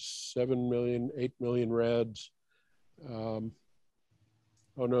rads, 7 million, 8 million rads. Oh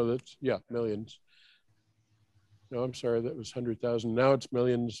no, that's, yeah, millions. No, I'm sorry, that was 100,000. Now it's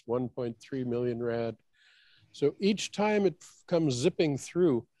millions, 1.3 million rad. So each time it comes zipping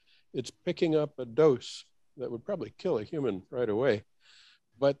through, it's picking up a dose that would probably kill a human right away.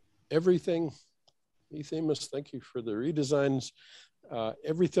 But everything, eThemis, thank you for the redesigns.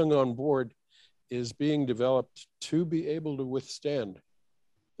 Everything on board is being developed to be able to withstand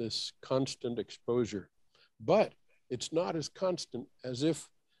this constant exposure. But it's not as constant as if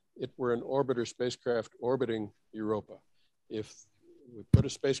it were an orbiter spacecraft orbiting Europa. If we put a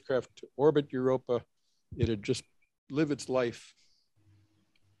spacecraft to orbit Europa, it'd just live its life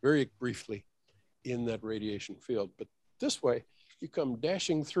very briefly in that radiation field. But this way, you come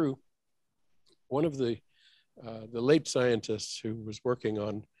dashing through. One of the late scientists who was working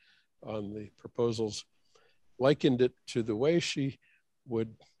on the proposals likened it to the way she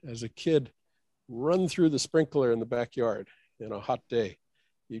would, as a kid, run through the sprinkler in the backyard in a hot day.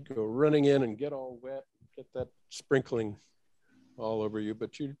 You'd go running in and get all wet, get that sprinkling all over you,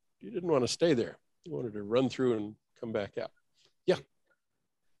 but you didn't want to stay there. You wanted to run through and come back out. Yeah.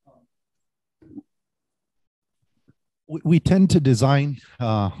 We tend to design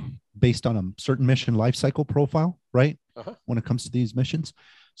based on a certain mission life cycle profile, right? When it comes to these missions.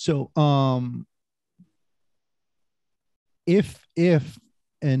 So if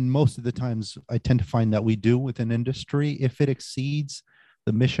and most of the times I tend to find that we do within industry, if it exceeds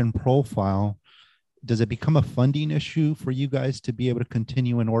the mission profile, does it become a funding issue for you guys to be able to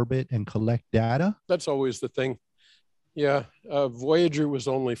continue in orbit and collect data? That's always the thing. Yeah, Voyager was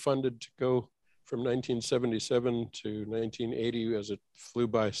only funded to go from 1977 to 1980 as it flew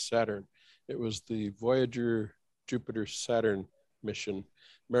by Saturn. It was the Voyager Jupiter-Saturn mission,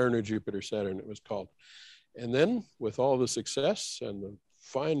 Mariner Jupiter-Saturn it was called. And then with all the success and the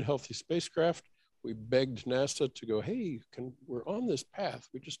fine, healthy spacecraft, we begged NASA to go, hey, we're on this path.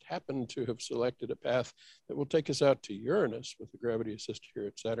 We just happen to have selected a path that will take us out to Uranus with the gravity assist here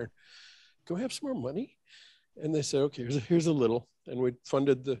at Saturn. Can we have some more money? And they said, okay, here's a little. And we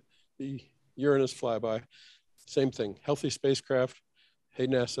funded the Uranus flyby. Same thing, healthy spacecraft, hey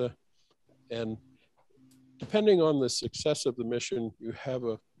NASA. And depending on the success of the mission, you have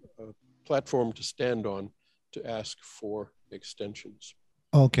a platform to stand on to ask for extensions.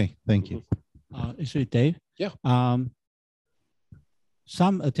 Okay, thank you. Actually, Dave. Yeah.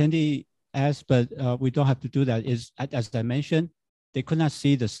 Some attendee asked, but we don't have to do that. Is as I mentioned, they could not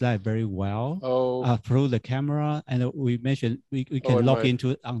see the slide very well through the camera, and we mentioned we can log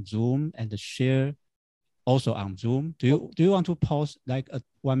into it on Zoom and share also on Zoom. Do you want to pause like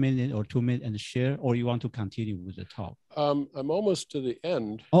 1 minute or 2 minutes and share, or you want to continue with the talk? I'm almost to the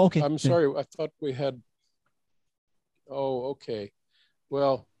end. Oh, okay. I'm sorry. I thought we had. Oh, okay.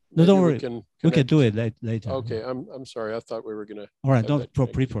 Well. No, don't worry. We can do it later. Okay, I'm sorry. I thought we were gonna. All right, don't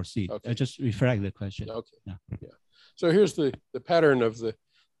proceed. Okay. I just reflect the question. Okay. Yeah. So here's the pattern of the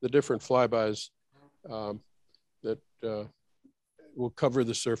different flybys that will cover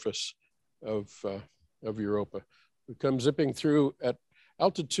the surface of Europa. We come zipping through at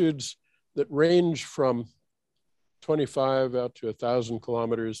altitudes that range from 25 out to 1,000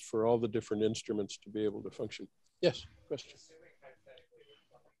 kilometers for all the different instruments to be able to function. Yes, question.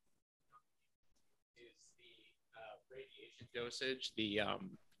 Dosage, the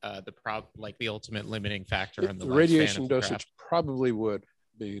ultimate limiting factor in the radiation dosage probably would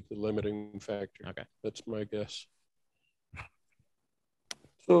be the limiting factor. Okay, that's my guess.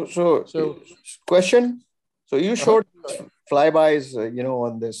 So question. So you showed flybys,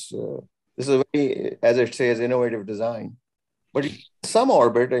 on this. This is a very, as it says, innovative design. But some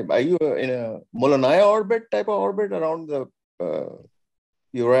orbit, are you in a Molniya orbit type of orbit around the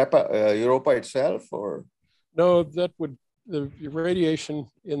Europa itself, or? No, the radiation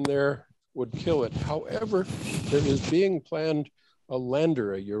in there would kill it. However, there is being planned a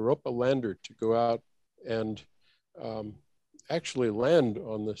lander, a Europa lander, to go out and actually land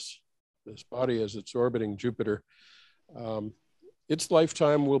on this body as it's orbiting Jupiter. Its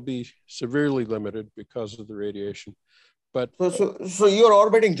lifetime will be severely limited because of the radiation. But so you're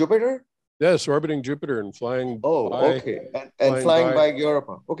orbiting Jupiter? Yes, orbiting Jupiter and flying. Oh, by, okay, and flying by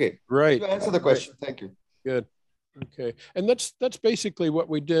Europa. Okay, right. You answer the question. Right. Thank you. Good. Okay, and that's basically what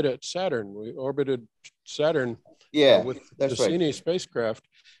we did at Saturn. We orbited Saturn with the Cassini spacecraft,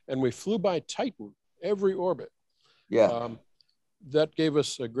 and we flew by Titan every orbit. Yeah. That gave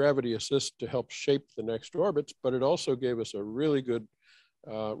us a gravity assist to help shape the next orbits, but it also gave us a really good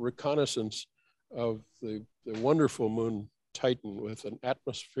reconnaissance of the wonderful moon Titan with an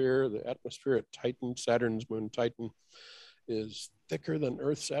atmosphere. The atmosphere at Titan, Saturn's moon Titan, is thicker than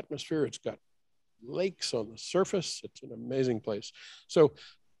Earth's atmosphere. It's got lakes on the surface. It's an amazing place. So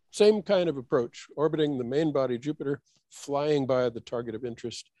same kind of approach, orbiting the main body Jupiter, flying by the target of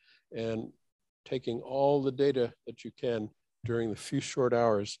interest, and taking all the data that you can during the few short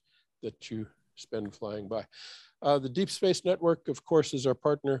hours that you spend flying by. The Deep Space Network, of course, is our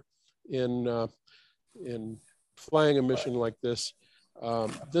partner in flying a mission like this.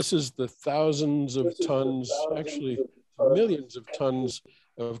 This is the thousands of tons, actually millions of tons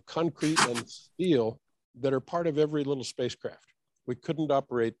of concrete and steel that are part of every little spacecraft. We couldn't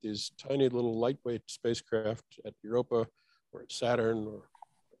operate these tiny little lightweight spacecraft at Europa or at Saturn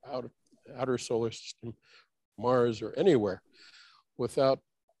or outer solar system, Mars, or anywhere without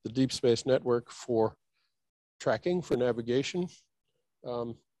the Deep Space Network for tracking, for navigation.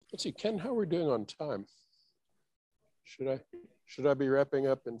 Let's see, Ken, how are we doing on time? Should I be wrapping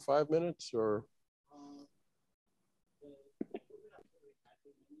up in 5 minutes or?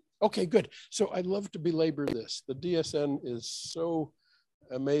 Okay, good. So I'd love to belabor this. The DSN is so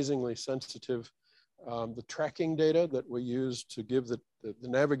amazingly sensitive. The tracking data that we use to give the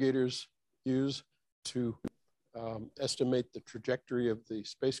navigators use to estimate the trajectory of the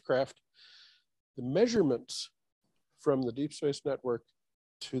spacecraft, the measurements from the Deep Space Network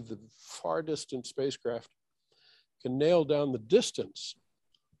to the far distant spacecraft can nail down the distance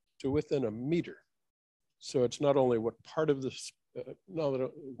to within a meter. So it's not only what part of this,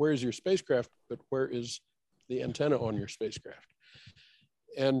 where is your spacecraft, but where is the antenna on your spacecraft.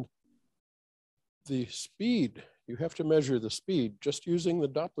 And the speed, you have to measure the speed just using the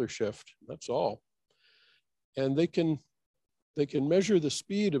Doppler shift, that's all. And they can measure the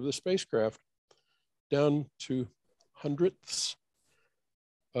speed of the spacecraft down to hundredths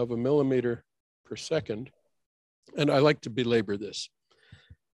of a millimeter per second. And I like to belabor this.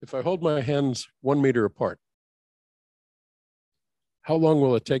 If I hold my hands 1 meter apart, how long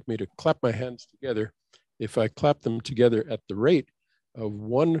will it take me to clap my hands together if I clap them together at the rate of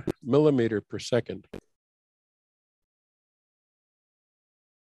 1 millimeter per second?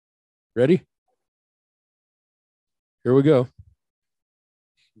 Ready? Here we go.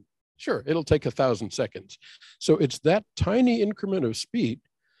 Sure, it'll take 1,000 seconds. So it's that tiny increment of speed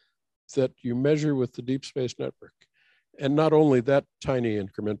that you measure with the Deep Space Network. And not only that tiny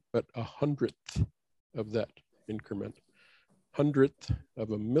increment, but 100th of that increment, 100th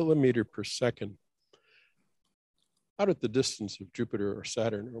of a millimeter per second out at the distance of Jupiter or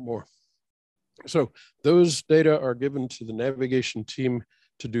Saturn or more. So those data are given to the navigation team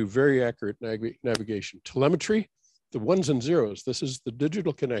to do very accurate navigation. Telemetry, the ones and zeros, this is the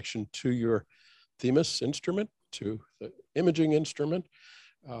digital connection to your Themis instrument, to the imaging instrument,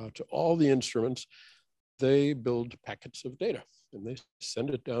 to all the instruments. They build packets of data and they send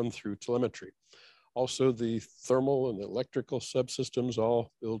it down through telemetry. Also, the thermal and the electrical subsystems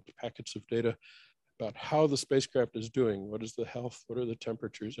all build packets of data about how the spacecraft is doing. What is the health? What are the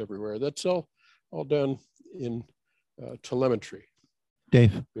temperatures everywhere? That's all done in telemetry.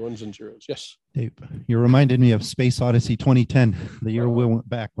 Dave. The ones and zeros. Yes. Dave, you reminded me of Space Odyssey 2010, the year we went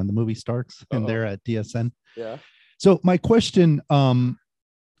back when the movie starts, and they're at DSN. Yeah. So my question,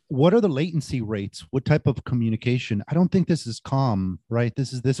 what are the latency rates? What type of communication? I don't think this is comm, right?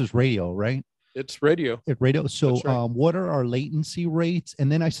 This is radio, right? It's radio. Radio. So right. what are our latency rates?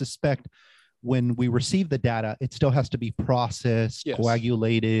 And then I suspect when we receive the data, it still has to be processed, Yes.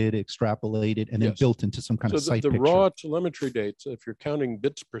 coagulated, extrapolated, and then Yes. built into some kind of So site the picture. raw telemetry dates, if you're counting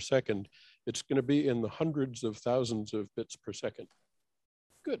bits per second, it's going to be in the hundreds of thousands of bits per second.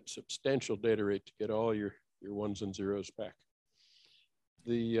 Good, substantial data rate to get all your ones and zeros back.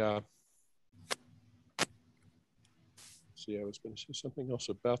 The see, I was going to say something else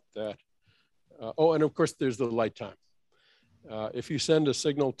about that. Oh, and of course, there's the light time. If you send a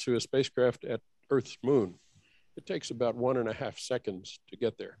signal to a spacecraft at Earth's moon, it takes about 1.5 seconds to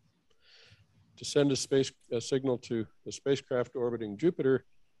get there. To send a signal to a spacecraft orbiting Jupiter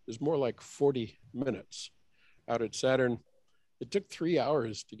is more like 40 minutes. Out at Saturn, it took 3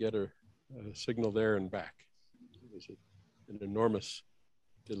 hours to get a signal there and back. It was an enormous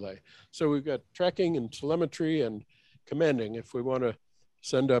delay. So we've got tracking and telemetry and commanding. If we want to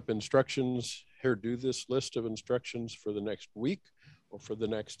send up instructions, here, do this list of instructions for the next week or for the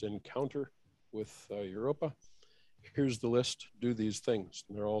next encounter with Europa. Here's the list, do these things.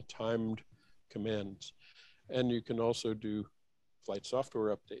 And they're all timed commands. And you can also do flight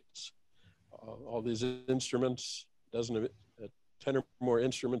software updates. All these instruments, 10 or more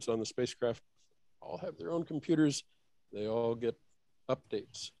instruments on the spacecraft, all have their own computers. They all get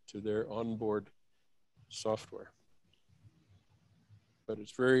updates to their onboard software. But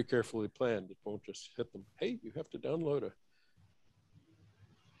it's very carefully planned. It won't just hit them. Hey, you have to download a.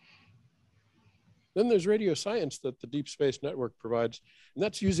 Then there's radio science that the Deep Space Network provides, and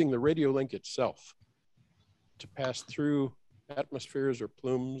that's using the radio link itself to pass through atmospheres or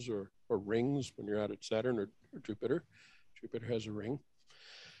plumes or rings when you're out at Saturn or Jupiter. Jupiter has a ring.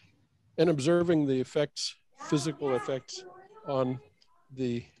 And observing the effects, physical effects on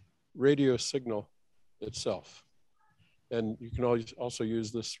the radio signal itself. And you can also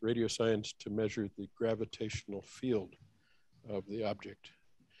use this radio science to measure the gravitational field of the object.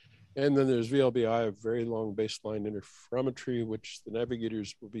 And then there's VLBI, a very long baseline interferometry, which the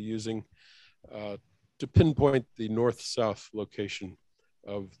navigators will be using to pinpoint the north-south location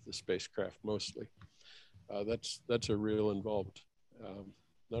of the spacecraft mostly. That's a real involved,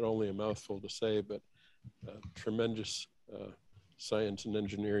 not only a mouthful to say, but tremendous science and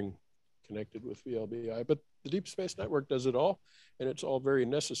engineering connected with VLBI. But the Deep Space Network does it all, and it's all very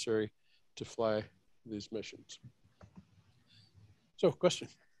necessary to fly these missions. So, question?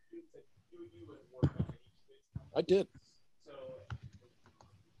 I did.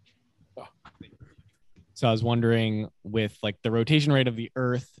 So I was wondering, with like the rotation rate of the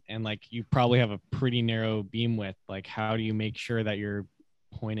Earth, and like you probably have a pretty narrow beam width, like how do you make sure that you're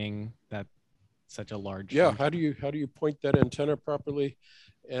pointing that such a large? Yeah, how do you point that antenna properly?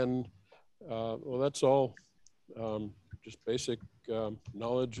 And well, that's all just basic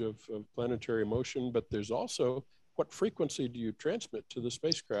knowledge of planetary motion, but there's also what frequency do you transmit to the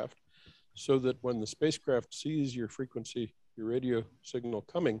spacecraft so that when the spacecraft sees your frequency, your radio signal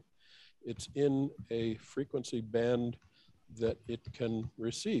coming, it's in a frequency band that it can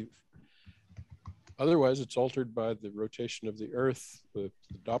receive. Otherwise, it's altered by the rotation of the Earth, the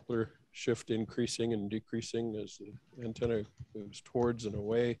Doppler shift increasing and decreasing as the antenna moves towards and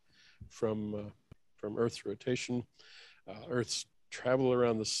away from Earth's rotation. Earth's travel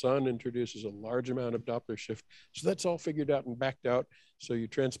around the sun introduces a large amount of Doppler shift. So that's all figured out and backed out. So you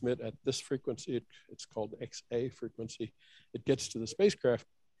transmit at this frequency, it's called XA frequency. It gets to the spacecraft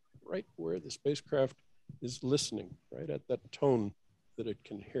right where the spacecraft is listening, right at that tone that it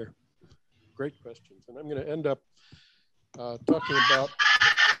can hear. Great questions. And I'm going to end up talking about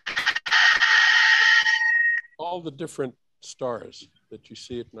all the different stars that you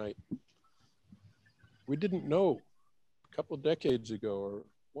see at night. We didn't know a couple of decades ago, or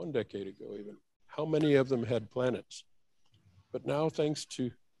 1 decade ago even, how many of them had planets. But now, thanks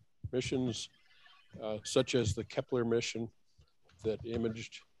to missions such as the Kepler mission that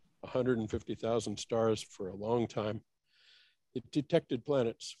imaged 150,000 stars for a long time, it detected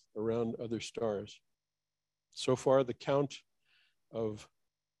planets around other stars. So far, the count of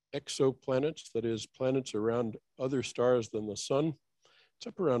exoplanets, that is, planets around other stars than the sun, it's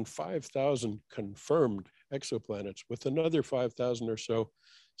up around 5,000 confirmed exoplanets, with another 5,000 or so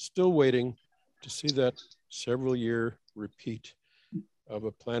still waiting to see that several-year repeat of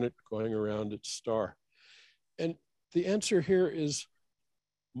a planet going around its star. And the answer here is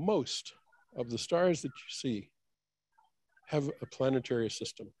most of the stars that you see have a planetary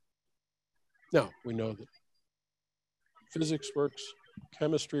system. Now, we know that physics works,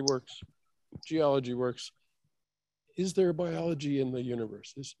 chemistry works, geology works. is there biology in the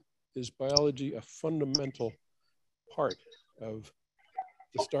universe? Is biology a fundamental part of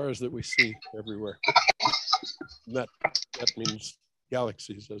the stars that we see everywhere? And that means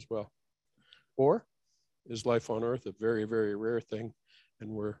galaxies as well. Or is life on Earth a very, very rare thing,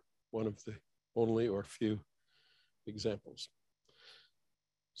 and we're one of the only or few examples?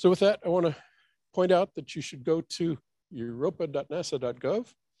 So with that, I want to point out that you should go to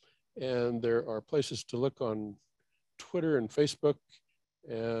europa.nasa.gov, and there are places to look on Twitter and Facebook,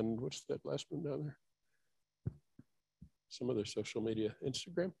 and what's that last one down there? Some other social media,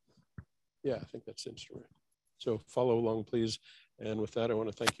 Instagram? Yeah, I think that's Instagram. So follow along, please. And with that, I want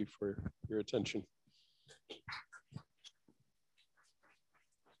to thank you for your attention.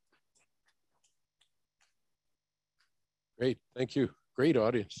 Great, thank you. Great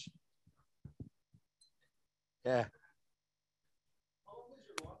audience. Yeah.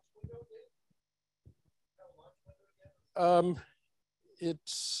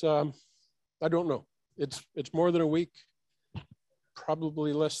 It's I don't know. It's more than a week,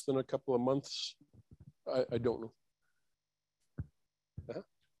 probably less than a couple of months. I don't know.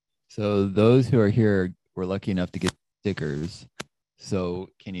 So those who are here were lucky enough to get stickers. So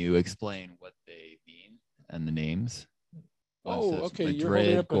can you explain what they mean and the names? Oh, okay. You're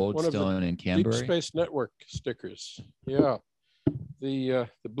holding up Goldstone, and Canberra. Deep Space Network stickers. Yeah. The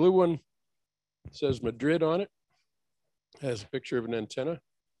blue one says Madrid on it. Has a picture of an antenna.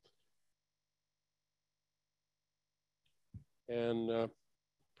 And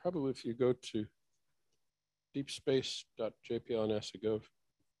probably if you go to deepspace.jplnasa.gov,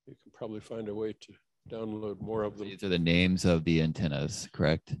 you can probably find a way to download more of them. These are the names of the antennas,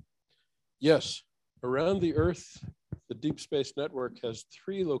 correct? Yes. Around the Earth, the Deep Space Network has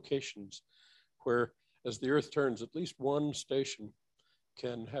 3 locations where, as the Earth turns, at least one station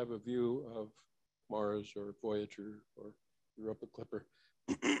can have a view of Mars or Voyager or Europa Clipper.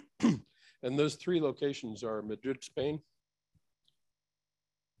 And those 3 locations are Madrid, Spain,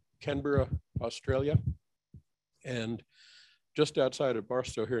 Canberra, Australia, and just outside of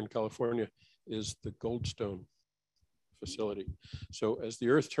Barstow here in California is the Goldstone facility. So as the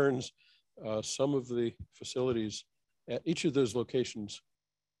Earth turns, some of the facilities at each of those locations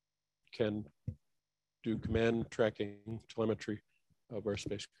can do command, tracking, telemetry of our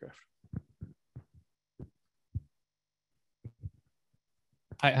spacecraft.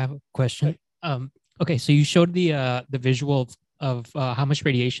 I have a question. Okay, so you showed the visual of how much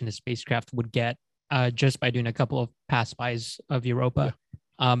radiation the spacecraft would get just by doing a couple of pass-bys of Europa.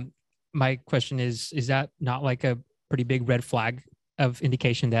 Yeah. My question is that not like a pretty big red flag of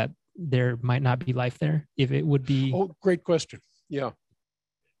indication that there might not be life there? If it would be... Oh, great question. Yeah.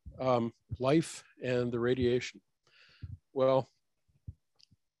 Life and the radiation. Well,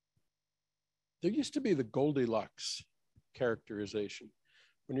 there used to be the Goldilocks characterization.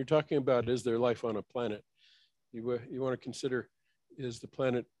 When you're talking about is there life on a planet, you want to consider, is the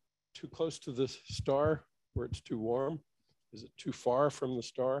planet too close to the star where it's too warm? Is it too far from the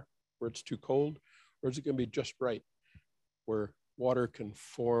star where it's too cold? Or is it going to be just right where water can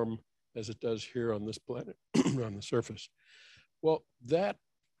form as it does here on this planet on the surface? Well, that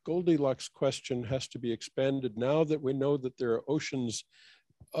Goldilocks question has to be expanded now that we know that there are oceans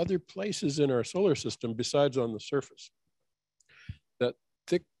other places in our solar system besides on the surface. That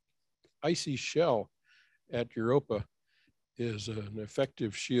thick icy shell at Europa is an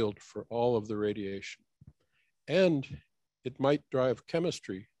effective shield for all of the radiation. And it might drive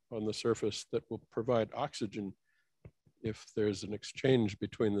chemistry on the surface that will provide oxygen if there's an exchange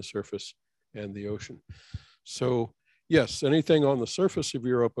between the surface and the ocean. So yes, anything on the surface of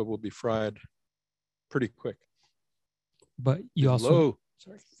Europa will be fried pretty quick. But you also...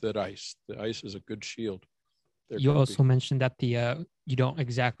 the ice is a good shield. You also mentioned that you don't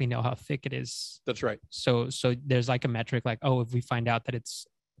exactly know how thick it is. That's right. So there's like a metric like, oh, if we find out that it's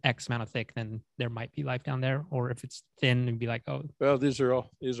X amount of thick, then there might be life down there. Or if it's thin, it'd be like, oh. Well, these are all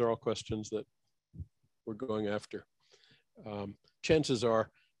questions that we're going after. Chances are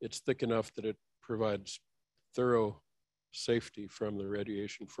it's thick enough that it provides thorough safety from the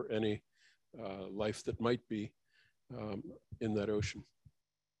radiation for any life that might be in that ocean.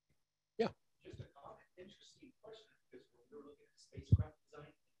 Yeah. Just a comment. Interesting question, because when we were looking at spacecraft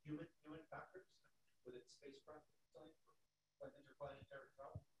design, human factors with its spacecraft design for interplanetary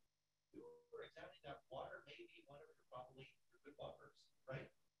travel, we were examining that water may be one of the probably good buffers, right?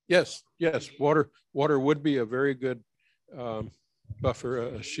 Yes. Water would be a very good buffer,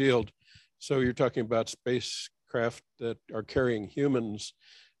 a shield. So you're talking about spacecraft that are carrying humans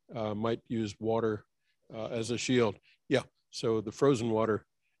might use water as a shield. Yeah, so the frozen water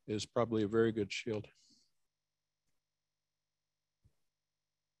is probably a very good shield.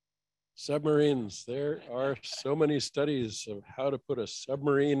 Submarines. There are so many studies of how to put a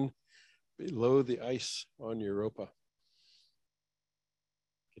submarine below the ice on Europa.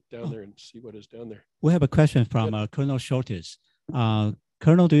 Get down there and see what is down there. We have a question from Colonel Shortis.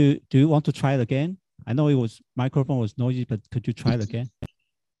 Colonel, do you want to try it again? I know microphone was noisy, but could you try it again?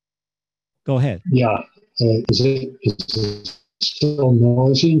 Go ahead. Yeah. Is it still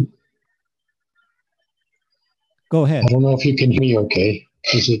noisy? Go ahead. I don't know if you can hear me okay.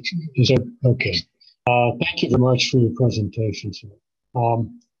 Is it okay? Thank you very much for your presentation, sir.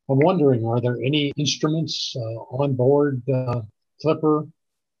 I'm wondering, are there any instruments on board Clipper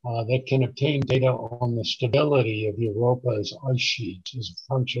that can obtain data on the stability of Europa's ice sheets as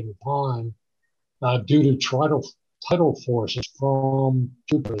a function of time due to tidal forces from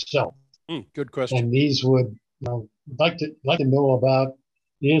Jupiter itself? Good question. And these would, like to know about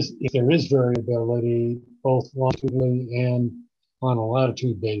if there is variability both longitudinally and on a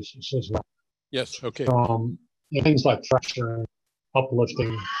latitude basis as well. Yes. Okay. Things like fracture,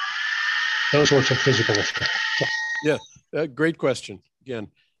 uplifting, those sorts of physical effects. Yeah. Great question. Again,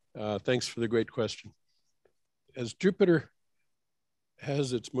 thanks for the great question. As Jupiter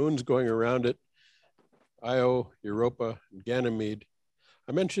has its moons going around it, Io, Europa, and Ganymede,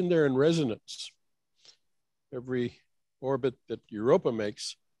 I mentioned they're in resonance. Every orbit that Europa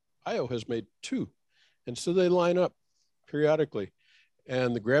makes, Io has made 2. And so they line up periodically.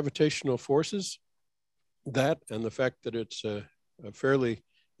 And the gravitational forces, that and the fact that it's a fairly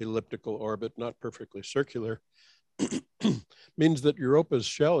elliptical orbit, not perfectly circular, means that Europa's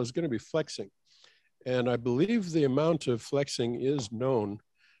shell is going to be flexing. And I believe the amount of flexing is known,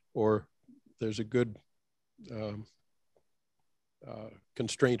 or there's a good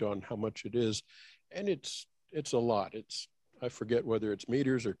constraint on how much it is. And it's a lot. I forget whether it's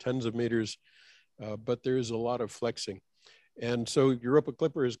meters or tens of meters, but there is a lot of flexing. And so Europa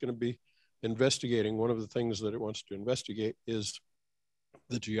Clipper is going to be investigating. One of the things that it wants to investigate is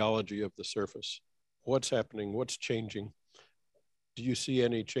the geology of the surface. What's happening? What's changing? Do you see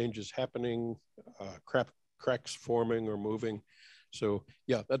any changes happening? Cracks forming or moving? So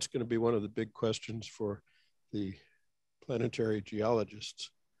yeah, that's going to be one of the big questions for the planetary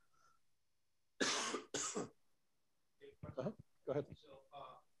geologists. Go ahead.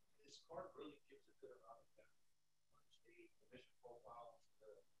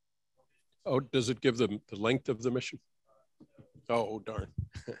 Oh, does it give them the length of the mission? Oh, darn.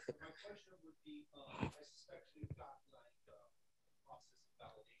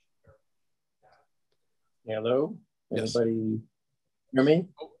 Hello? Yes. Anybody hear me?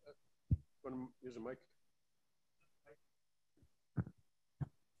 Oh, want to use a mic?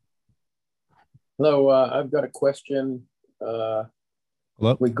 Hello, I've got a question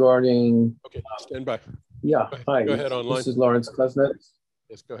regarding... Okay, stand by. Yeah, hi. Go ahead online. This is Lawrence Kuznets.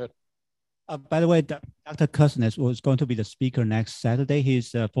 Yes, go ahead. By the way, Dr. Kuznets was going to be the speaker next Saturday.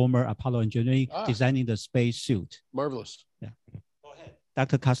 He's a former Apollo engineer designing the space suit. Marvelous. Yeah. Go ahead.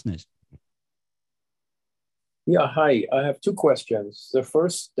 Dr. Kuznets. Yeah, hi. I have 2 questions. The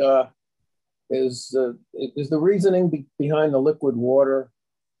first is the reasoning behind the liquid water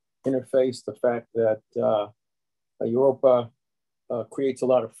interface the fact that Europa creates a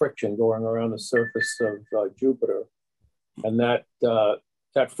lot of friction going around the surface of Jupiter, and that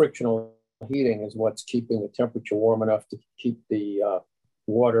frictional heating is what's keeping the temperature warm enough to keep the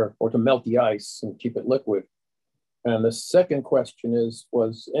water, or to melt the ice and keep it liquid. And the second question is,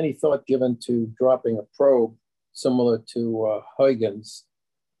 was any thought given to dropping a probe similar to Huygens?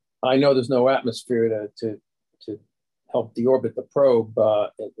 I know there's no atmosphere to help deorbit the probe.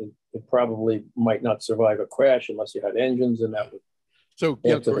 It probably might not survive a crash unless you had engines, and that would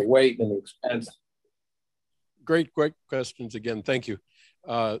add to the weight and the expense. Great questions again. Thank you.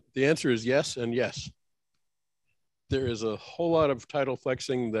 The answer is yes and yes. There is a whole lot of tidal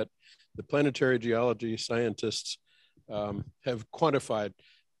flexing that the planetary geology scientists have quantified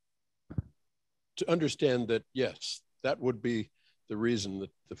to understand that, yes, that would be the reason,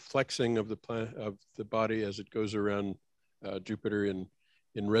 that the flexing of the body as it goes around Jupiter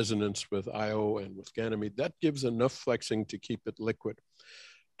in resonance with Io and with Ganymede, that gives enough flexing to keep it liquid.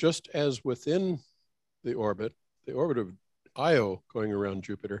 Just as within the orbit of Io going around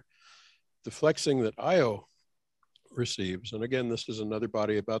Jupiter, the flexing that Io receives, and again, this is another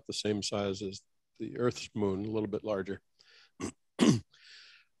body about the same size as the Earth's moon, a little bit larger.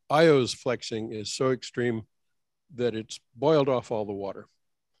 Io's flexing is so extreme that it's boiled off all the water.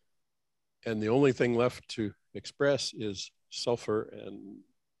 And the only thing left to express is sulfur and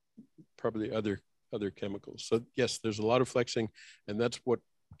probably other chemicals. So yes, there's a lot of flexing, and that's what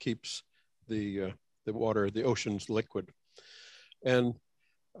keeps the water, the oceans liquid. And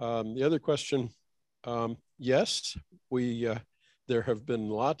The other question, yes, there have been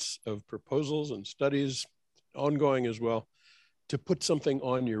lots of proposals and studies ongoing as well to put something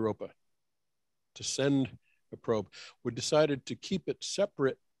on Europa, to send a probe. We decided to keep it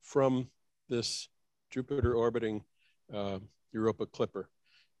separate from this Jupiter orbiting Europa Clipper,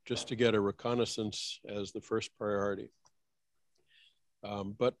 just to get a reconnaissance as the first priority.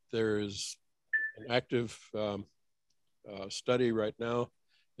 But there is an active study right now.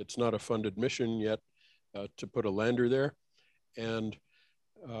 It's not a funded mission yet to put a lander there. And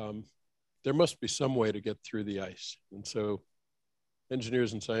there must be some way to get through the ice. And so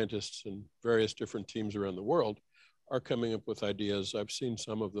engineers and scientists in various different teams around the world are coming up with ideas. I've seen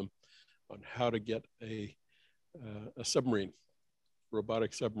some of them on how to get a submarine,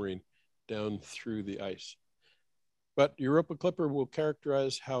 robotic submarine, down through the ice. But Europa Clipper will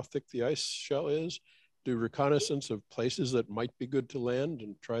characterize how thick the ice shell is, do reconnaissance of places that might be good to land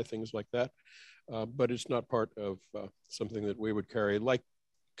and try things like that. But it's not part of something that we would carry, like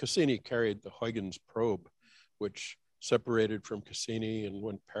Cassini carried the Huygens probe, which separated from Cassini and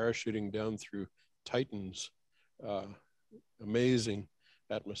went parachuting down through Titan's amazing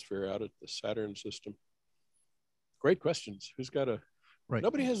atmosphere out at the Saturn system. Great questions. Who's got a,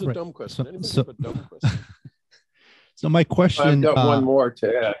 nobody has a dumb question. Anybody have a dumb question? So my question. I've got one more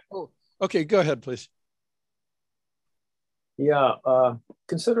to add. Oh, okay, go ahead, please. Yeah,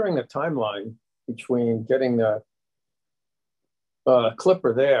 considering the timeline between getting the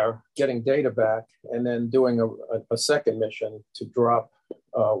Clipper there, getting data back, and then doing a second mission to drop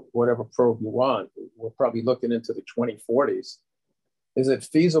whatever probe you want, we're probably looking into the 2040s. Is it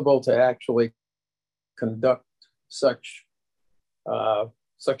feasible to actually conduct such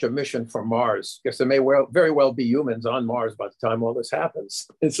a mission for Mars? Because there may very well be humans on Mars by the time all this happens.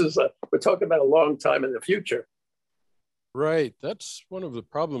 We're talking about a long time in the future. Right, that's one of the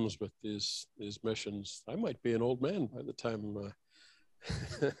problems with these missions. I might be an old man by the time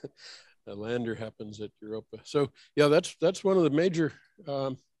a lander happens at Europa. So yeah, that's one of the major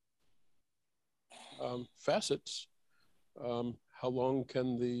facets. How long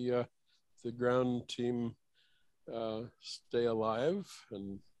can the ground team stay alive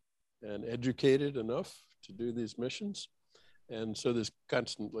and educated enough to do these missions? And so there's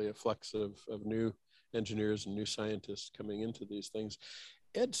constantly a flux of new engineers and new scientists coming into these things.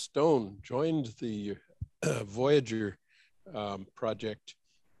 Ed Stone joined the Voyager project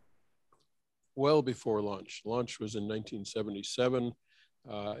well before launch. Launch was in 1977.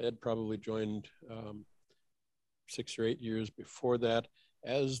 Ed probably joined 6 or 8 years before that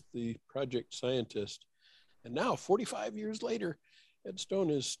as the project scientist. And now, 45 years later, Ed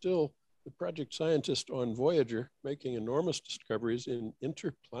Stone is still the project scientist on Voyager, making enormous discoveries in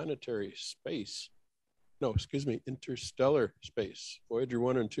interplanetary space. No, excuse me, interstellar space. Voyager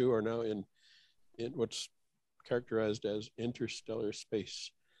 1 and 2 are now in what's characterized as interstellar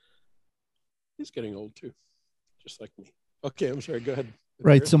space. He's getting old too, just like me. Okay, I'm sorry, go ahead.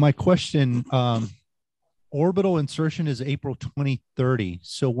 Right, so my question, orbital insertion is April 2030.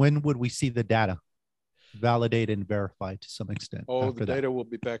 So when would we see the data validated and verified to some extent? Oh, the data will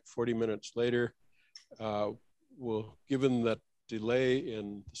be back 40 minutes later. Given that delay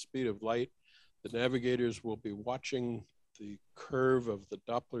in the speed of light, the navigators will be watching the curve of the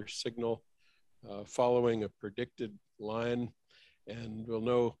Doppler signal following a predicted line, and we'll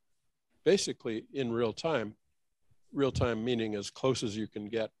know basically in real time meaning as close as you can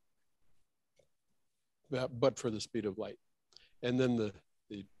get, but for the speed of light. And then the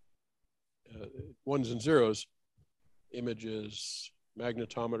ones and zeros, images,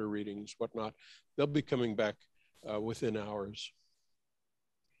 magnetometer readings, whatnot, they'll be coming back within hours.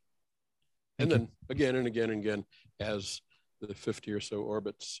 And then again and again and again as the 50 or so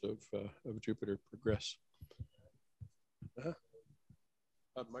orbits of Jupiter progress.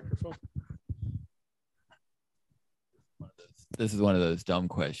 Microphone. This is one of those dumb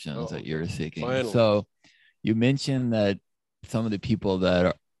questions that you're seeking. Finally. So you mentioned that some of the people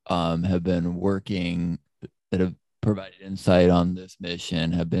that have been working, that have provided insight on this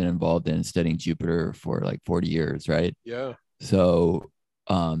mission, have been involved in studying Jupiter for like 40 years, right? Yeah. So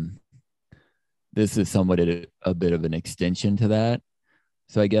this is somewhat a bit of an extension to that.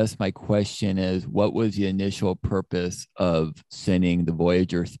 So I guess my question is, what was the initial purpose of sending the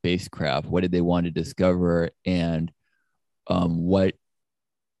Voyager spacecraft? What did they want to discover? And what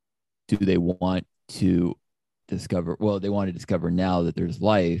do they want to discover? Well, they want to discover now that there's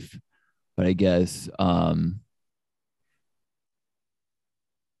life, but I guess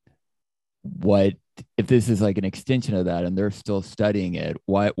what if this is like an extension of that and they're still studying it?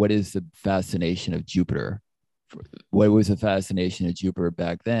 What is the fascination of Jupiter what was the fascination of Jupiter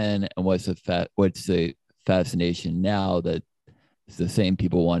back then, and what's the fascination now that the same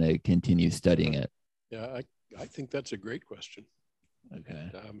people want to continue studying it? Yeah, I think that's a great question.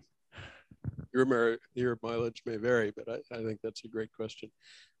 Okay. Your mileage may vary, but I think that's a great question.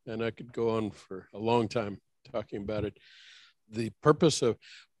 And I could go on for a long time talking about it. The purpose of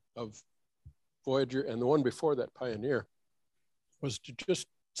Voyager and the one before that, Pioneer, was to just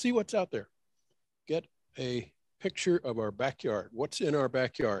see what's out there. Get a picture of our backyard. What's in our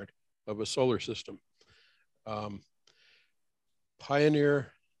backyard of a solar system?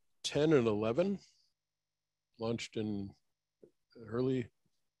 Pioneer 10 and 11 launched in early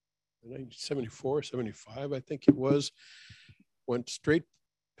 1974, 75, I think it was, went straight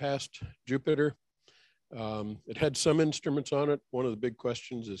past Jupiter. It had some instruments on it. One of the big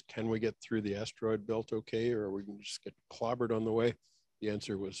questions is, can we get through the asteroid belt okay, or are we going to just get clobbered on the way? The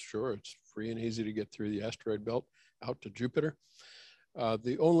answer was sure, it's free and easy to get through the asteroid belt out to Jupiter.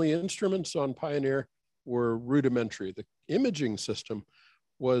 The only instruments on Pioneer were rudimentary. The imaging system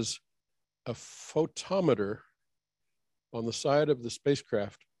was a photometer on the side of the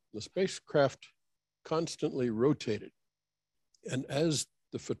spacecraft. The spacecraft constantly rotated. And as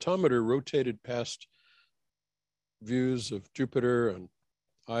the photometer rotated past views of Jupiter and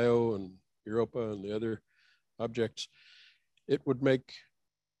Io and Europa and the other objects, it would make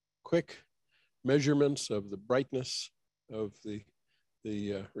quick measurements of the brightness of the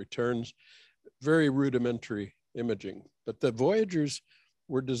returns, very rudimentary imaging. But the Voyagers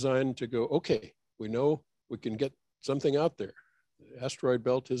were designed to go, okay, we know we can get something out there. The asteroid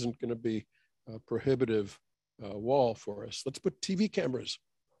belt isn't going to be a prohibitive wall for us. Let's put TV cameras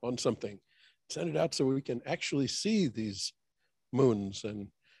on something, send it out so we can actually see these moons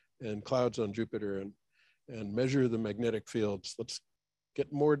and clouds on Jupiter and measure the magnetic fields. Let's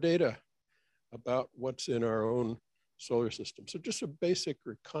get more data about what's in our own solar system. So just a basic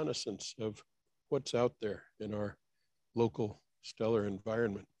reconnaissance of what's out there in our local stellar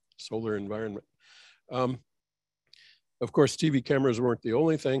environment, solar environment. Of course, TV cameras weren't the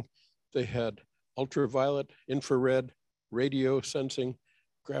only thing. They had ultraviolet, infrared, radio sensing,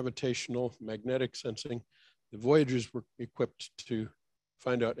 gravitational, magnetic sensing. The Voyagers were equipped to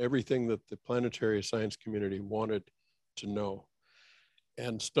find out everything that the planetary science community wanted to know,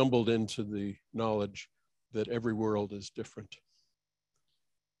 and stumbled into the knowledge that every world is different.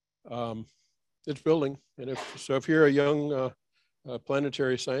 It's building, and if you're a young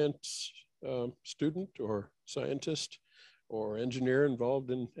planetary science student or scientist or engineer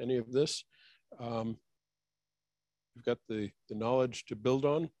involved in any of this, you've got the knowledge to build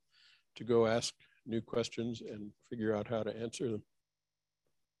on, to go ask new questions and figure out how to answer them.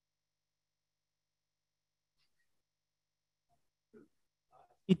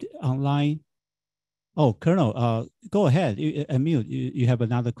 Online. Oh, Colonel, go ahead. Unmute. You have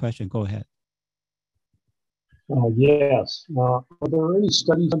another question. Go ahead. Yes. Are there any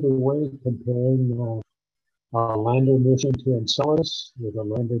studies underway comparing a lander mission to Enceladus with a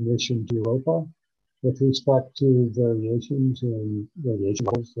lander mission to Europa with respect to variations in radiation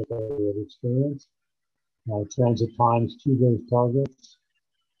levels that they have experienced, transit times to those targets,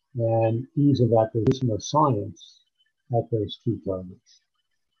 and ease of acquisition of science at those two targets?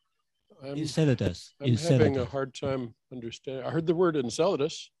 Enceladus. I'm having a hard time understanding. I heard the word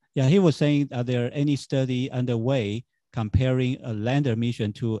Enceladus. Yeah, he was saying, are there any study underway comparing a lander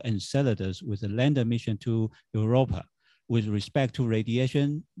mission to Enceladus with a lander mission to Europa with respect to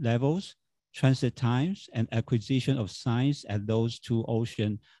radiation levels, transit times, and acquisition of science at those two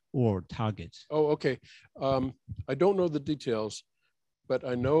ocean or targets? Oh, okay. I don't know the details, but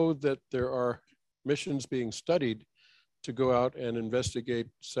I know that there are missions being studied to go out and investigate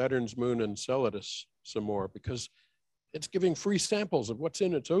Saturn's moon Enceladus some more, because it's giving free samples of what's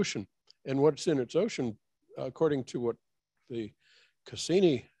in its ocean. And what's in its ocean, according to what the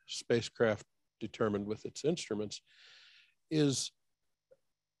Cassini spacecraft determined with its instruments, is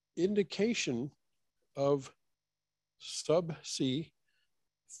indication of subsea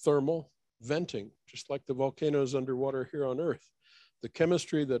thermal venting, just like the volcanoes underwater here on Earth. The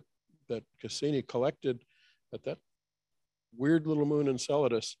chemistry that Cassini collected at that weird little moon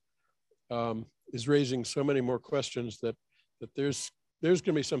Enceladus is raising so many more questions that there's going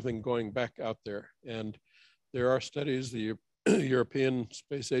to be something going back out there. And there are studies. The European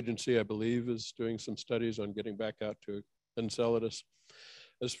Space Agency, I believe, is doing some studies on getting back out to Enceladus.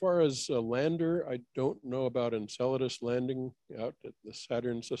 As far as a lander, I don't know about Enceladus landing out at the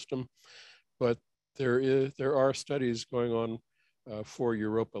Saturn system, but there are studies going on for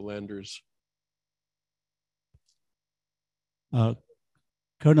Europa landers.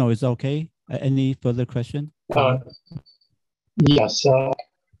 Colonel, is okay? Any further question? Yes,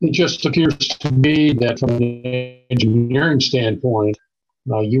 it just appears to me that from an engineering standpoint,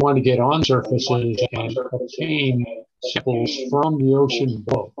 you want to get on surfaces and obtain samples from the ocean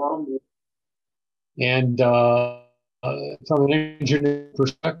below. And from an engineering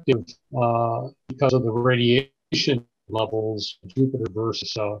perspective, because of the radiation levels, Jupiter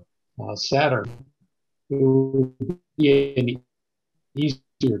versus Saturn, it would be an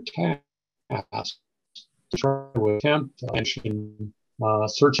easier task to try to attempt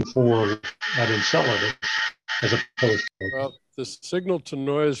searching for that Enceladus as opposed to. Well, the signal to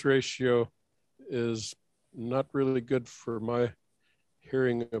noise ratio is not really good for my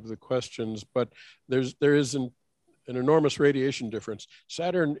hearing of the questions, but there is an enormous radiation difference.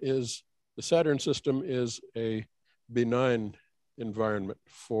 The Saturn system is a benign environment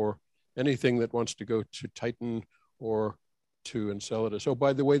for anything that wants to go to Titan or to Enceladus. Oh,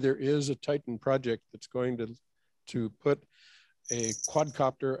 by the way, there is a Titan project that's going to put a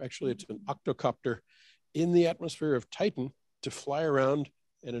quadcopter, actually it's an octocopter, in the atmosphere of Titan to fly around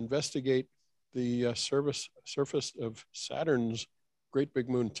and investigate the surface of Saturn's great big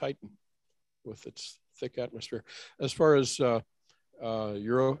moon Titan with its thick atmosphere. As far as Europa,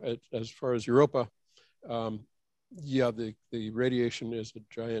 yeah, the radiation is a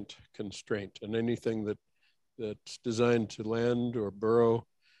giant constraint, and anything that's designed to land or burrow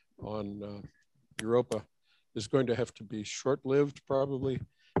on Europa is going to have to be short-lived probably,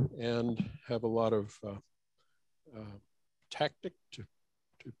 and have a lot of tactic to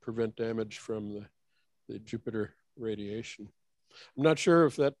prevent damage from the Jupiter radiation. I'm not sure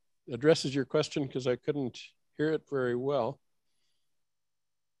if that addresses your question because I couldn't hear it very well.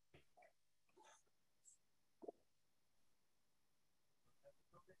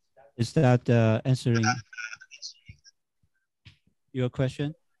 Is that answering your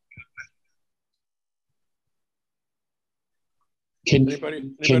question? Can you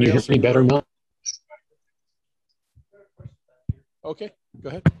hear me better now? Okay, go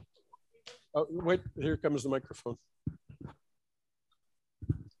ahead. Oh, wait, here comes the microphone.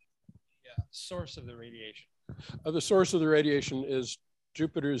 Yeah, source of the radiation. The source of the radiation is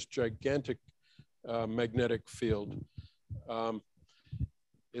Jupiter's gigantic magnetic field.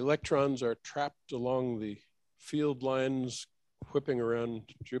 Electrons are trapped along the field lines whipping around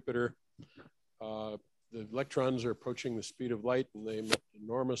Jupiter. The electrons are approaching the speed of light and they emit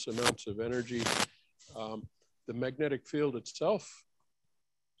enormous amounts of energy. The magnetic field itself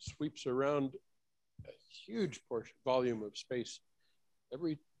sweeps around a huge volume of space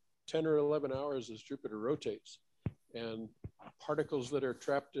every 10 or 11 hours as Jupiter rotates. And particles that are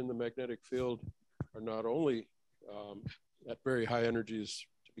trapped in the magnetic field are not only at very high energies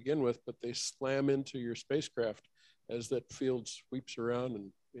to begin with, but they slam into your spacecraft as that field sweeps around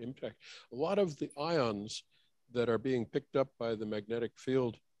and impact. A lot of the ions that are being picked up by the magnetic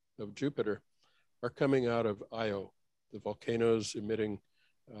field of Jupiter are coming out of Io, the volcanoes emitting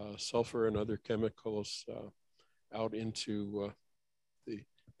sulfur and other chemicals out into the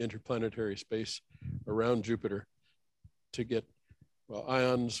interplanetary space around Jupiter to get, well,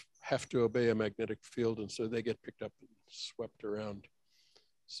 ions have to obey a magnetic field, and so they get picked up and swept around.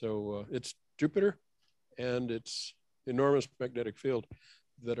 So it's Jupiter and its enormous magnetic field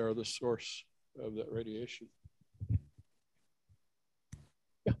that are the source of that radiation.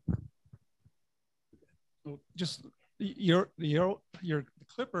 Yeah. Well, just your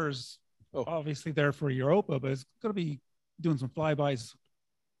clippers, obviously there for Europa, but it's going to be doing some flybys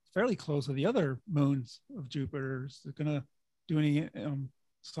fairly close to the other moons of Jupiter. Is it going to do any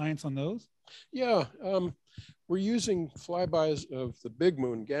science on those? Yeah, we're using flybys of the big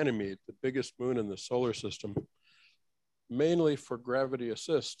moon, Ganymede, the biggest moon in the solar system, mainly for gravity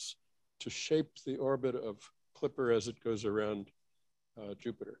assists to shape the orbit of Clipper as it goes around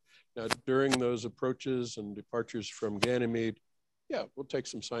Jupiter. Now, during those approaches and departures from Ganymede, yeah, we'll take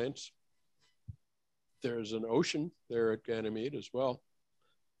some science. There's an ocean there at Ganymede as well.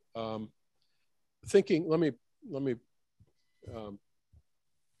 Let me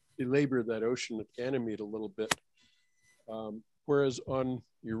belabor that ocean at Ganymede a little bit. Whereas on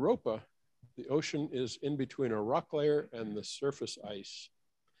Europa, the ocean is in between a rock layer and the surface ice.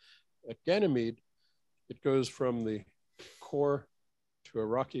 At Ganymede, it goes from the core to a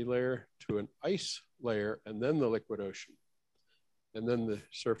rocky layer to an ice layer, and then the liquid ocean, and then the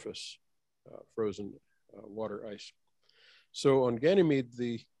surface frozen water ice. So on Ganymede,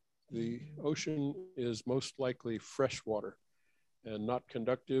 the ocean is most likely fresh water and not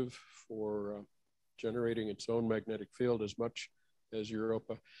conductive for generating its own magnetic field as much as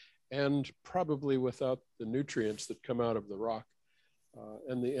Europa, and probably without the nutrients that come out of the rock.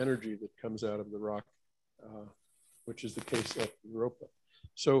 and the energy that comes out of the rock, which is the case at Europa.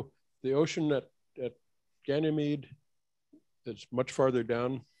 So the ocean at Ganymede is much farther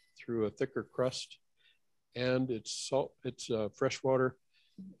down through a thicker crust, and it's salt, it's freshwater,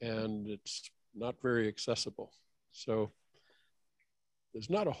 and it's not very accessible. So there's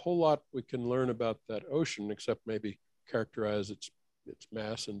not a whole lot we can learn about that ocean, except maybe characterize its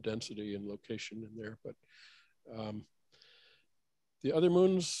mass and density and location in there. But the other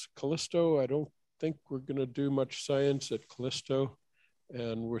moons, Callisto, I don't think we're going to do much science at Callisto,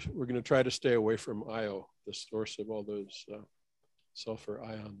 and we're going to try to stay away from Io, the source of all those sulfur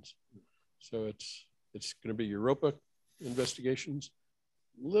ions. So it's going to be Europa investigations,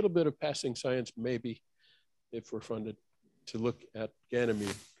 a little bit of passing science maybe, if we're funded, to look at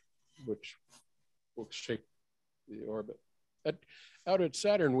Ganymede, which will shape the orbit. Out at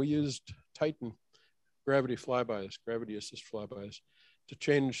Saturn, we used Titan gravity flybys, gravity assist flybys, to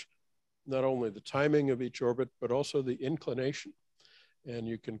change not only the timing of each orbit, but also the inclination. And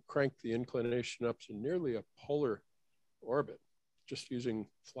you can crank the inclination up to nearly a polar orbit just using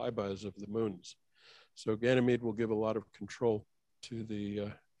flybys of the moons. So Ganymede will give a lot of control to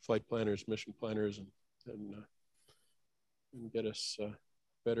the flight planners, mission planners, and get us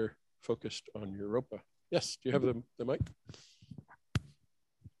better focused on Europa. Yes, do you have the mic?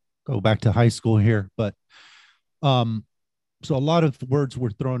 Go back to high school here, but so a lot of words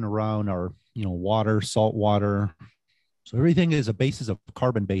we're throwing around are, you know, water, salt water. So everything is a basis of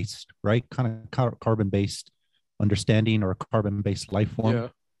carbon-based, right? Kind of carbon-based understanding or carbon-based life form. Yeah.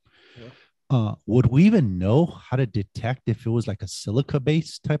 Yeah. Would we even know how to detect if it was like a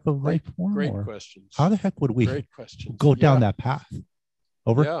silica-based type of life form? Great questions. How the heck would we go down that path?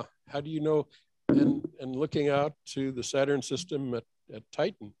 Over? Yeah. How do you know? And looking out to the Saturn system at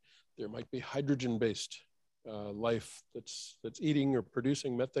Titan, there might be hydrogen-based life that's eating or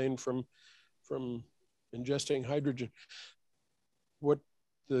producing methane from ingesting hydrogen. What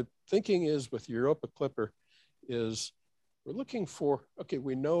the thinking is with Europa Clipper is we're looking for, okay,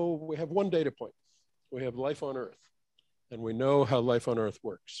 we know we have one data point. We have life on Earth, and we know how life on Earth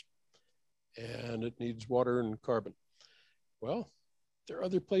works. And it needs water and carbon. Well, there are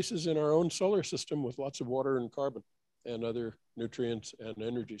other places in our own solar system with lots of water and carbon and other nutrients and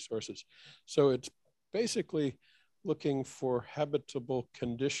energy sources. So it's basically looking for habitable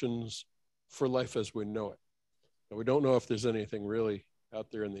conditions for life as we know it. Now, we don't know if there's anything really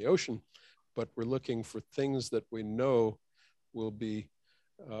out there in the ocean, but we're looking for things that we know will be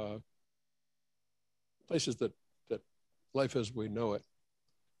places that life as we know it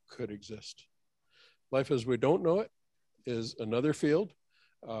could exist. Life as we don't know it is another field.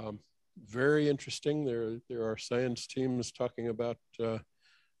 Very interesting. There are science teams talking about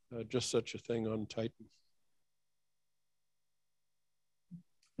just such a thing on Titan.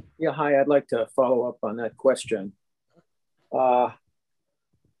 Yeah, hi, I'd like to follow up on that question.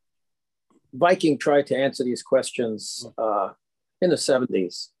 Viking tried to answer these questions in the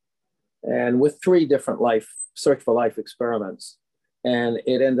 70s, and with 3 different search for life experiments. And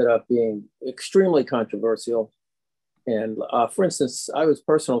it ended up being extremely controversial. And for instance, I was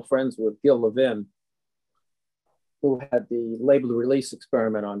personal friends with Gil Levin, who had the labeled release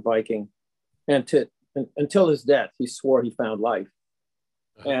experiment on Viking. And until his death, he swore he found life.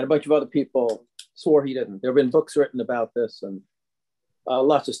 And a bunch of other people swore he didn't. There have been books written about this and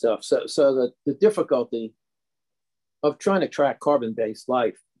lots of stuff. So the difficulty of trying to track carbon-based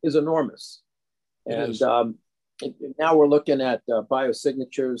life is enormous. And now we're looking at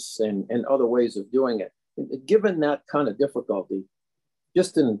biosignatures and other ways of doing it. Given that kind of difficulty,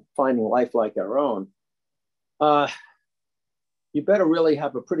 just in finding life like our own, you better really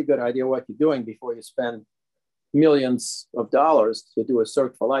have a pretty good idea what you're doing before you spend millions of dollars to do a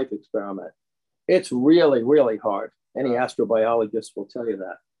search for life experiment. It's really, really hard. Any astrobiologist will tell you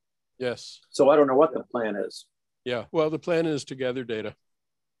that. Yes. So I don't know what the plan is. Yeah, well, the plan is to gather data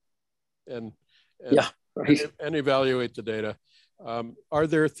and evaluate the data. Are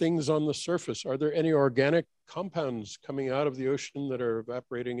there things on the surface? Are there any organic compounds coming out of the ocean that are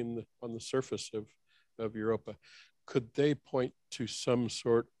evaporating on the surface of Europa? Could they point to some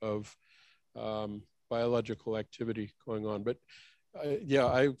sort of biological activity going on? But yeah,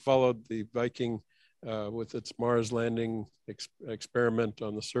 I followed the Viking with its Mars landing experiment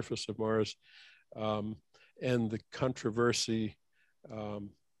on the surface of Mars, and the controversy,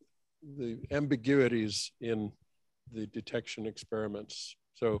 the ambiguities in the detection experiments.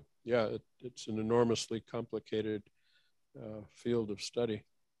 So yeah, it's an enormously complicated field of study.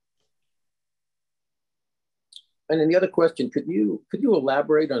 And then the other question, could you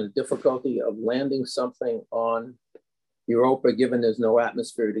elaborate on the difficulty of landing something on Europa, given there's no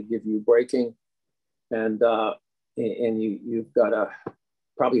atmosphere to give you braking, and you've got to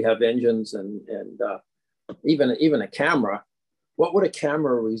probably have engines and even a camera. What would a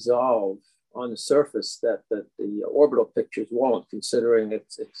camera resolve on the surface that the orbital pictures won't, considering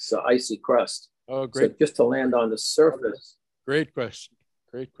it's icy crust? Oh, great! So just to land on the surface. Great question.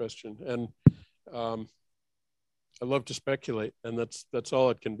 Great question. And I love to speculate, and that's all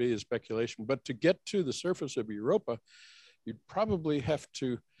it can be, is speculation. But to get to the surface of Europa, you'd probably have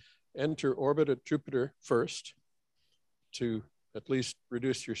to enter orbit at Jupiter first to at least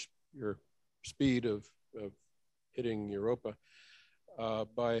reduce your speed of hitting Europa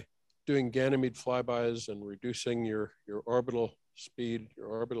by doing Ganymede flybys and reducing your orbital speed, your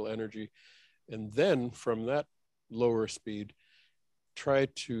orbital energy. And then from that lower speed, try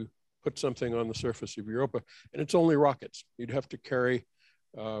to put something on the surface of Europa. And it's only rockets. You'd have to carry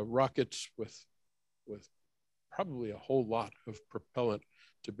rockets with probably a whole lot of propellant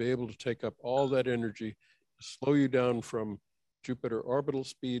to be able to take up all that energy, slow you down from Jupiter orbital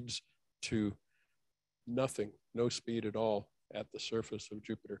speeds to nothing, no speed at all at the surface of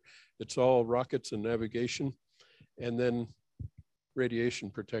Jupiter. It's all rockets and navigation, and then radiation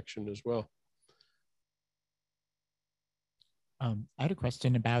protection as well. I had a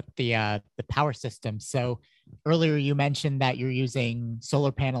question about the power system. So earlier you mentioned that you're using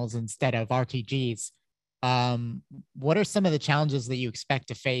solar panels instead of RTGs. What are some of the challenges that you expect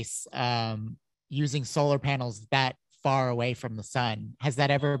to face using solar panels that far away from the sun? Has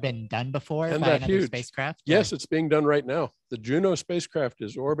that ever been done before by another spacecraft? Yes, it's being done right now. The Juno spacecraft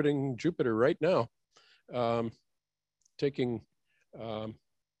is orbiting Jupiter right now, taking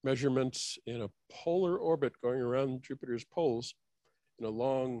measurements in a polar orbit going around Jupiter's poles in a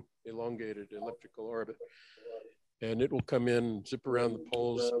long, elongated elliptical orbit. And it will come in, zip around the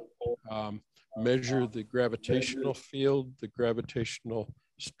poles, measure the gravitational field, the gravitational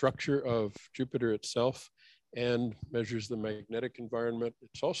structure of Jupiter itself, and measures the magnetic environment.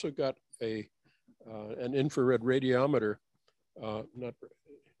 It's also got an infrared radiometer, not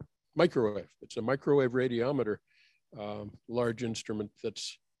microwave. It's a microwave radiometer, large instrument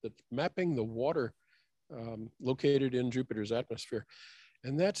that's mapping the water located in Jupiter's atmosphere.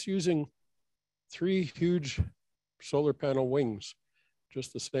 And that's using 3 huge solar panel wings,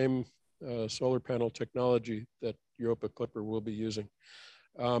 just the same solar panel technology that Europa Clipper will be using.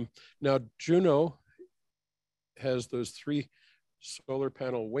 Now, Juno has those 3 solar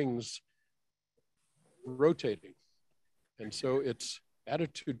panel wings rotating. And so its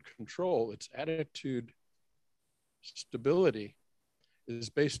attitude control, its attitude stability is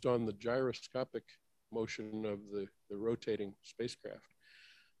based on the gyroscopic motion of the rotating spacecraft.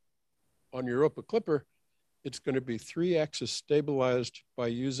 On Europa Clipper, it's going to be 3-axis stabilized by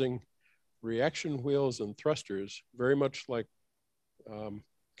using reaction wheels and thrusters, very much like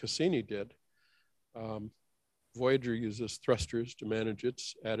Cassini did. Voyager uses thrusters to manage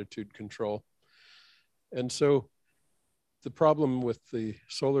its attitude control. And so the problem with the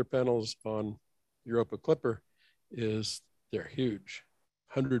solar panels on Europa Clipper is they're huge,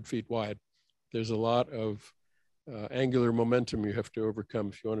 100 feet wide. There's a lot of angular momentum you have to overcome.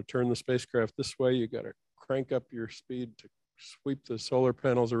 If you want to turn the spacecraft this way, you got to crank up your speed to sweep the solar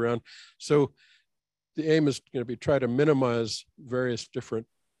panels around. So the aim is going to be try to minimize various different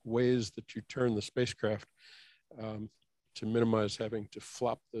ways that you turn the spacecraft to minimize having to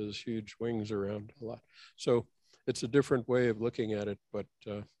flop those huge wings around a lot. So it's a different way of looking at it, but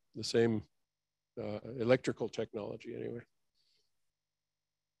the same electrical technology anyway.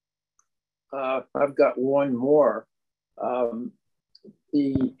 I've got one more.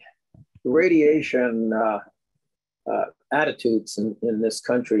 The radiation attitudes in this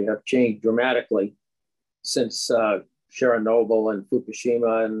country have changed dramatically since Chernobyl and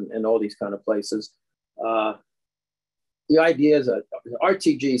Fukushima and all these kind of places. The idea is that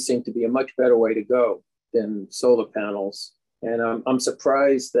RTGs seem to be a much better way to go than solar panels. And I'm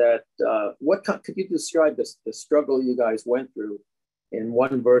surprised that, could you describe the struggle you guys went through in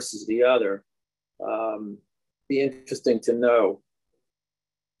one versus the other? Be interesting to know.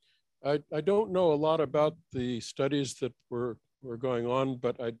 I don't know a lot about the studies that were going on,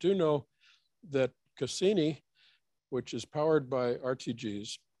 but I do know that Cassini, which is powered by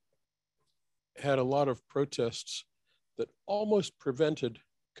RTGs, had a lot of protests that almost prevented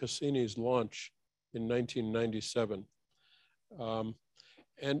Cassini's launch in 1997.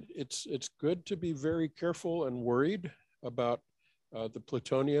 And it's good to be very careful and worried about the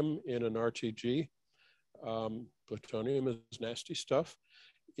plutonium in an RTG. Plutonium is nasty stuff.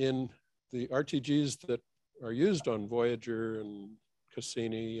 In the RTGs that are used on Voyager and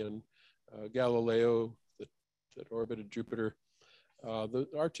Cassini and Galileo, the that orbited Jupiter. The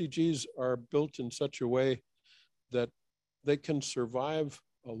RTGs are built in such a way that they can survive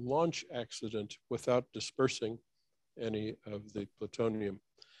a launch accident without dispersing any of the plutonium.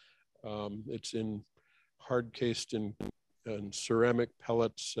 It's hard-cased in ceramic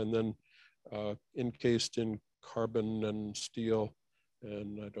pellets, and then encased in carbon and steel,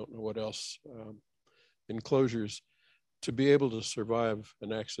 and I don't know what else, enclosures, to be able to survive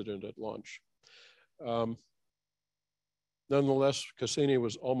an accident at launch. Nonetheless, Cassini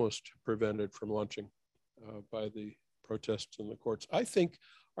was almost prevented from launching by the protests in the courts. I think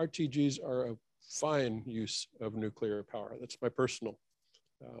RTGs are a fine use of nuclear power. That's my personal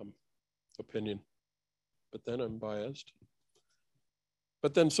opinion, but then I'm biased.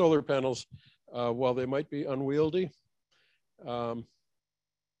 But then solar panels, while they might be unwieldy,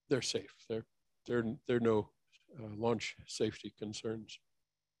 they're safe. They're no launch safety concerns.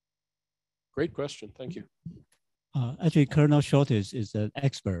 Great question, thank you. Actually, Colonel Shortis is an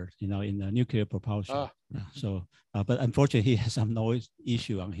expert, in the nuclear propulsion. So, but unfortunately, he has some noise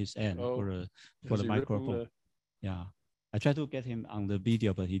issue on his end for the microphone. Yeah, I tried to get him on the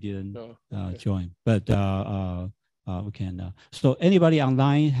video, but he didn't join. But we can. So, anybody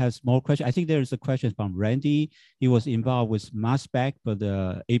online has more questions? I think there is a question from Randy. He was involved with MassSpec for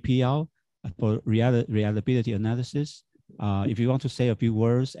the APL for reliability analysis. If you want to say a few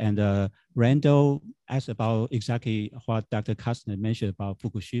words, and Randall asked about exactly what Dr. Kastner mentioned about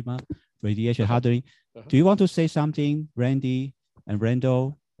Fukushima radiation hardening. Do you want to say something, Randy and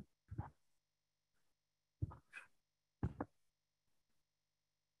Randall?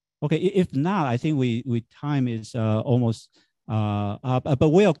 Okay, if not, I think we time is almost up, but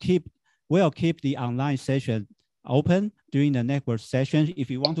we'll keep the online session open during the network session. If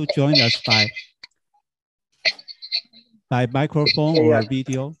you want to join us by microphone or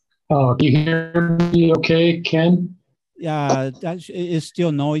video. Can you hear me okay, Ken? Yeah, that is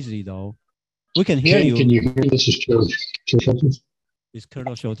still noisy though. We can hear Ken, you. Can you hear me? This is George Shortis. It's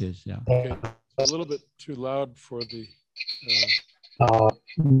Colonel Shortis, yeah. Okay. A little bit too loud for the... No,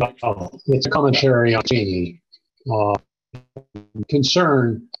 it's a commentary on Cheney.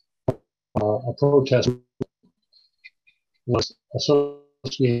 Concern, a protest was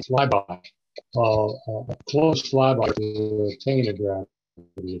associated flyby. A close flyby to attain a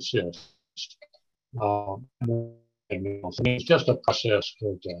gravity assist. It's just a process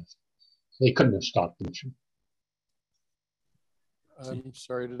protest. They couldn't have stopped the mission. I'm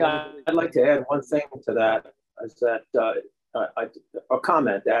sorry to... Yeah, I'd like to add one thing to that, is that a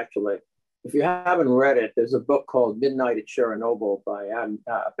comment actually. If you haven't read it, there's a book called Midnight at Chernobyl by a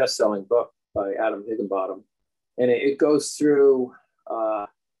best-selling book by Adam Higginbottom, and it goes through the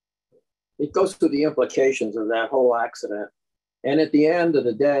implications of that whole accident. And at the end of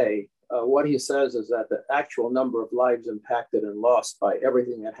the day, what he says is that the actual number of lives impacted and lost by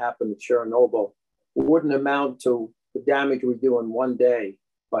everything that happened at Chernobyl wouldn't amount to the damage we do in one day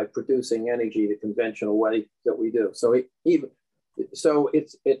by producing energy the conventional way that we do. So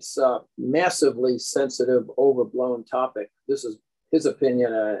it's a massively sensitive, overblown topic. This is his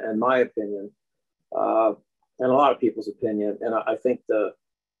opinion and my opinion, and a lot of people's opinion. And I think the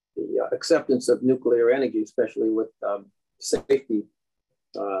acceptance of nuclear energy, especially with safety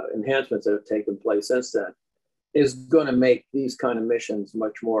enhancements that have taken place since then, is going to make these kind of missions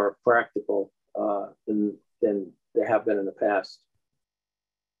much more practical than they have been in the past.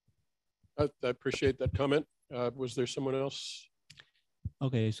 I appreciate that comment. Was there someone else?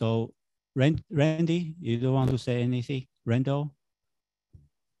 Okay, so Randy, you don't want to say anything? Randall?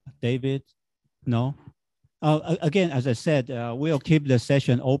 David? No? Again, as I said, we'll keep the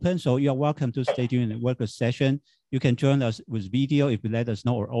session open, so you're welcome to stay during the worker session. You can join us with video if you let us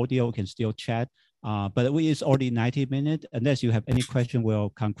know, or audio, we can still chat. But it's already 90 minutes. Unless you have any question,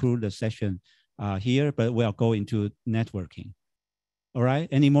 we'll conclude the session here, but we'll go into networking. All right,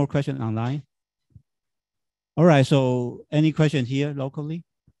 any more questions online? All right, so any question here locally?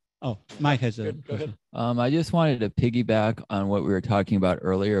 Oh, Mike has a question. I just wanted to piggyback on what we were talking about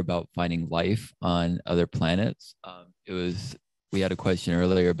earlier about finding life on other planets. We had a question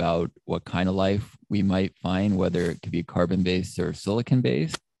earlier about what kind of life we might find, whether it could be carbon-based or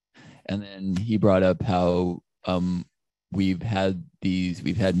silicon-based. And then he brought up how we've had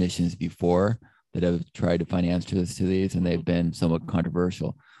missions before that have tried to find answers to these, and they've been somewhat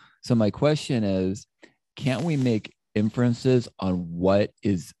controversial. So my question is, can't we make inferences on whether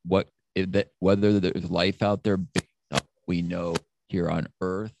there's life out there based on what we know here on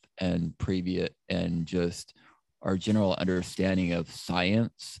Earth and just our general understanding of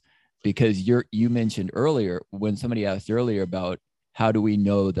science? Because you mentioned earlier, when somebody asked earlier about how do we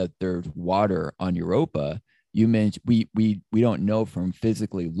know that there's water on Europa, you mentioned we don't know from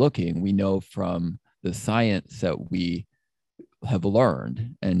physically looking. We know from the science that we have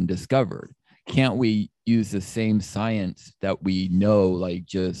learned and discovered. Can't we use the same science that we know, like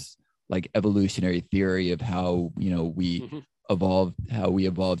just like evolutionary theory of how, you know, we evolved, how we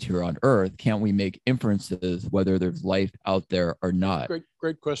evolved here on Earth? Can't we make inferences whether there's life out there or not?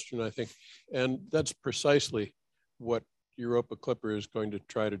 Great question, I think. And that's precisely what Europa Clipper is going to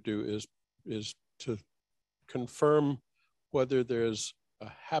try to do, is to confirm whether there's a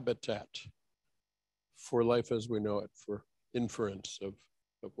habitat for life as we know it, for inference of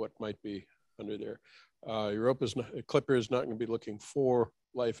what might be under there. Clipper is not going to be looking for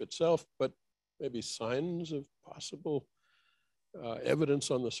life itself, but maybe signs of possible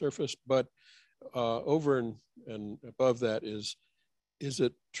evidence on the surface. But over and above that is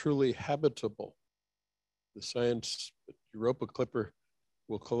it truly habitable? The science that Europa Clipper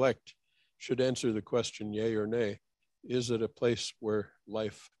will collect should answer the question, yay or nay. Is it a place where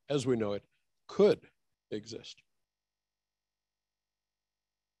life as we know it could exist?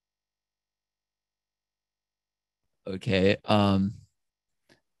 Okay. But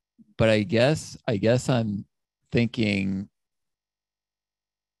I guess I'm thinking,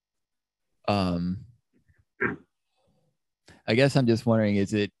 I guess I'm just wondering,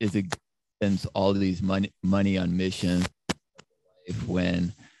 is it spends all of these money on missions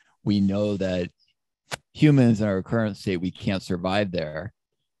when we know that humans in our current state, we can't survive there?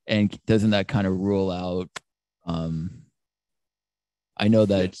 And doesn't that kind of rule out, I know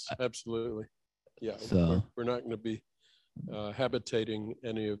that. Yes, absolutely. Yeah, so we're not going to be habitating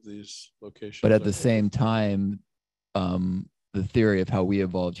any of these locations. But at the same time, the theory of how we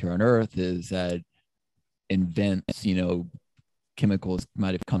evolved here on Earth is that invents, you know, chemicals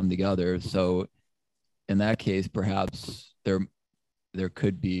might have come together. So in that case, perhaps there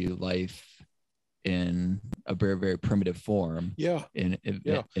could be life in a very, very primitive form. Yeah. In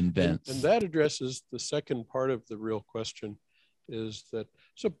vents. And that addresses the second part of the real question, is that,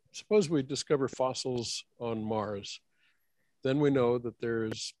 so suppose we discover fossils on Mars, then we know that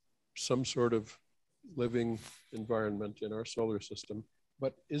there's some sort of living environment in our solar system,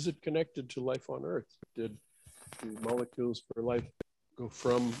 but is it connected to life on Earth? Did molecules for life go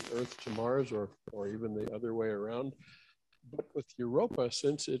from Earth to Mars, or even the other way around? But with Europa,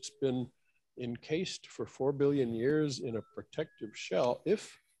 since it's been encased for 4 billion years in a protective shell,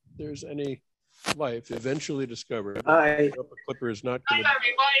 if there's any life eventually discovered, Europa Clipper is not going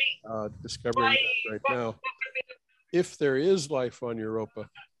to discovering that right now. If there is life on Europa,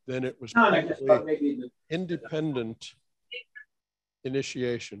 then it was probably independent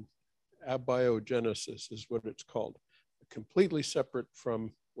initiation. Abiogenesis is what it's called, completely separate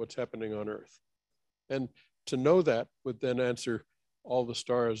from what's happening on Earth. And to know that would then answer all the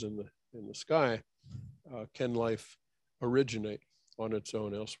stars in the sky. Can life originate on its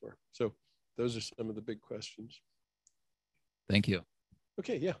own elsewhere? So those are some of the big questions. Thank you.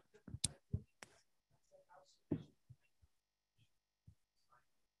 Okay, yeah.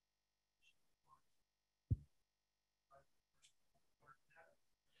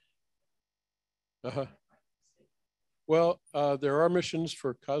 Well, there are missions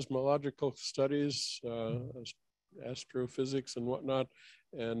for cosmological studies, astrophysics and whatnot,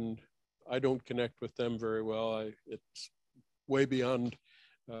 and I don't connect with them very well. It's way beyond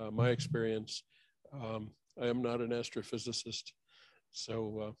my experience. I am not an astrophysicist.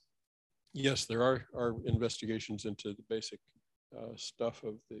 So yes, there are investigations into the basic stuff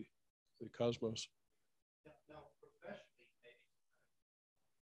of the cosmos.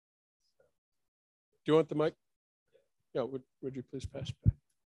 Do you want the mic? Yeah, would you please pass back?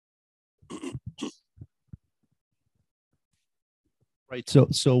 Right.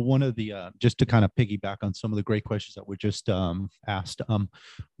 So one of the just to kind of piggyback on some of the great questions that were just asked.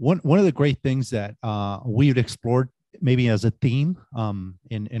 One of the great things that we had explored maybe as a theme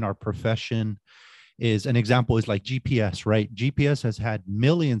in our profession is, an example is like GPS, right? GPS has had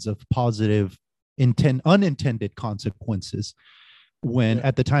millions of positive unintended consequences when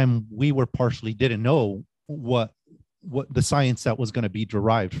at the time we were partially didn't know what the science that was going to be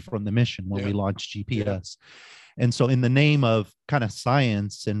derived from the mission when we launched GPS. And so in the name of kind of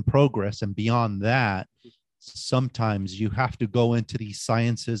science and progress and beyond that, sometimes you have to go into these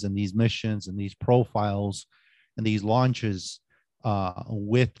sciences and these missions and these profiles and these launches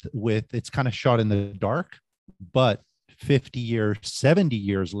with it's kind of shot in the dark, but 50 years, 70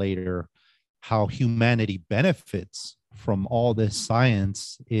 years later, how humanity benefits from all this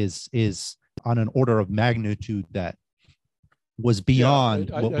science is on an order of magnitude that was beyond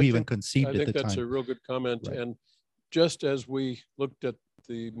what we even conceived at the time. I think that's a real good comment. Right. And just as we looked at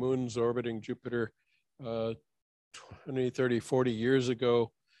the moons orbiting Jupiter 20, 30, 40 years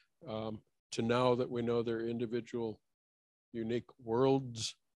ago to now that we know they're individual, unique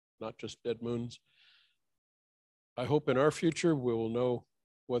worlds, not just dead moons. I hope in our future we will know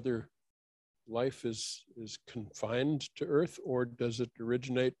whether life is confined to Earth, or does it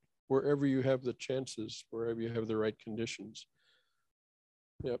originate wherever you have the chances, wherever you have the right conditions.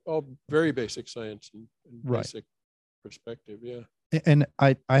 Yeah, all very basic science and basic perspective. Yeah. And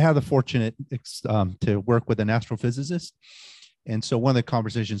I have the fortunate to work with an astrophysicist. And so one of the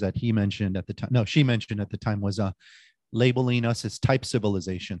conversations that he mentioned at the time, no, she mentioned at the time, was labeling us as type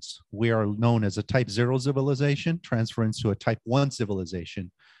civilizations. We are known as a type 0 civilization, transference to a type 1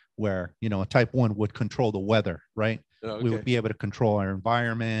 civilization, where, you know, a type 1 would control the weather, right? Okay. We would be able to control our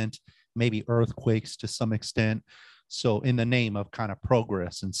environment, maybe earthquakes to some extent. So in the name of kind of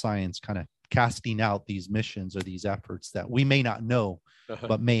progress and science, kind of casting out these missions or these efforts that we may not know,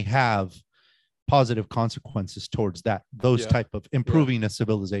 but may have positive consequences towards those type of improving a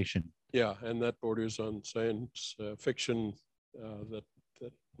civilization. Yeah, and that borders on science fiction that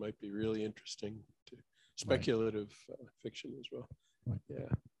might be really interesting to speculative fiction as well. Right. Yeah.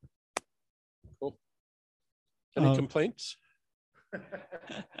 Cool. Any complaints?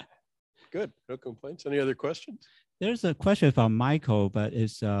 Good. No complaints. Any other questions? There's a question from Michael, but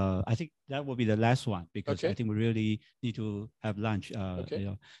it's I think that will be the last one, because I think we really need to have lunch. You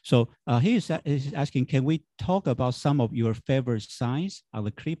know. So he is asking, can we talk about some of your favorite signs of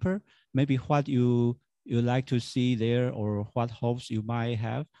the Clipper? Maybe what you like to see there, or what hopes you might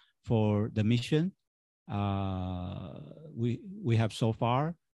have for the mission we have so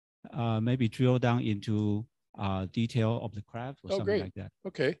far. Maybe drill down into detail of the craft or something like that.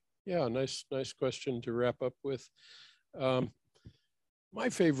 Okay. Yeah, nice question to wrap up with. My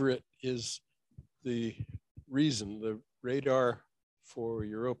favorite is the radar for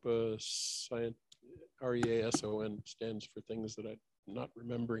Europa. REASON stands for things that I'm not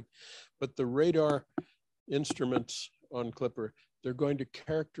remembering. But the radar instruments on Clipper, they're going to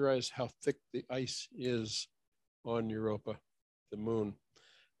characterize how thick the ice is on Europa, the moon.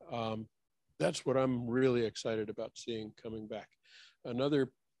 That's what I'm really excited about seeing coming back.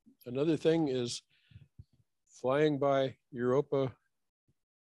 Another thing is flying by Europa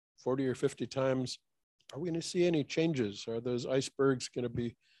 40 or 50 times. Are we going to see any changes? Are those icebergs going to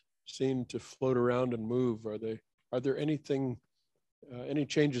be seen to float around and move? Are there any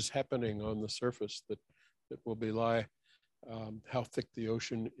changes happening on the surface that will belie how thick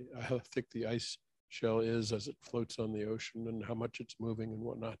the ice shell is as it floats on the ocean, and how much it's moving and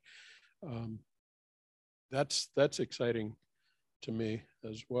whatnot? That's exciting to me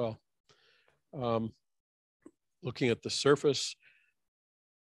as well. Looking at the surface,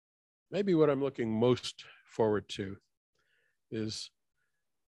 maybe what I'm looking most forward to is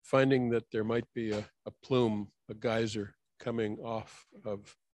finding that there might be a plume, a geyser coming off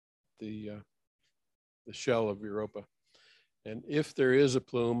of the shell of Europa. And if there is a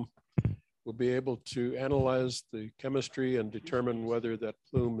plume, we'll be able to analyze the chemistry and determine whether that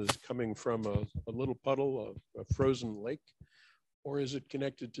plume is coming from a little puddle, a frozen lake, or is it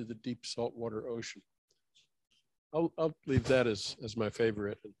connected to the deep saltwater ocean? I'll leave that as my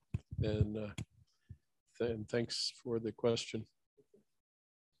favorite, and thanks for the question.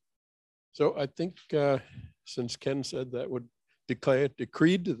 So I think since Ken said that would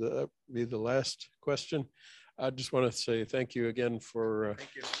decreed to be the last question, I just want to say thank you again for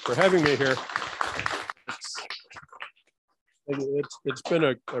having me here. It's been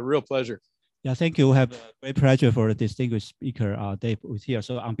a real pleasure. Yeah, thank you. We have a great pleasure for the distinguished speaker, Dave, who's here.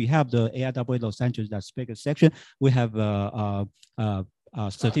 So on behalf of the AIAA Los Angeles Speaker Section, we have a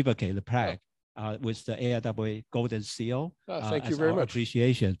certificate, the plaque, with the AIAA Golden Seal. Thank you very much.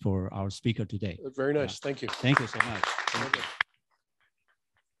 Appreciation for our speaker today. Very nice. Thank you. Thank you so much.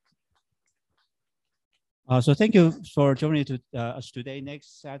 So thank you for joining us today.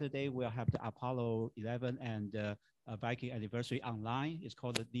 Next Saturday, we'll have the Apollo 11 and Viking anniversary online. It's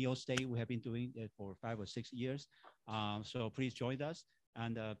called the Neo Stay. We have been doing it for 5 or 6 years. So please join us.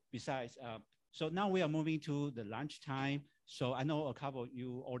 And besides, so now we are moving to the lunch time. So I know a couple of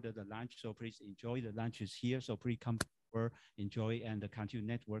you ordered the lunch, so please enjoy the lunches here. So please come over, enjoy, and continue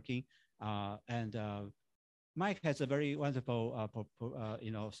networking. Mike has a very wonderful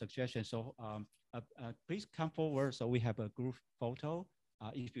suggestion. So please come forward so we have a group photo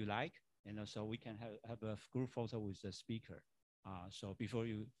if you like. And so we can have a group photo with the speaker. So before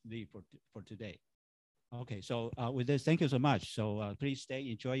you leave for today. Okay, so with this, thank you so much. So please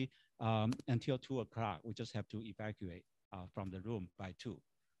stay, enjoy until 2 o'clock. We just have to evacuate from the room by 2.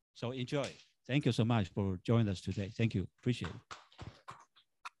 So enjoy. Thank you so much for joining us today. Thank you. Appreciate it.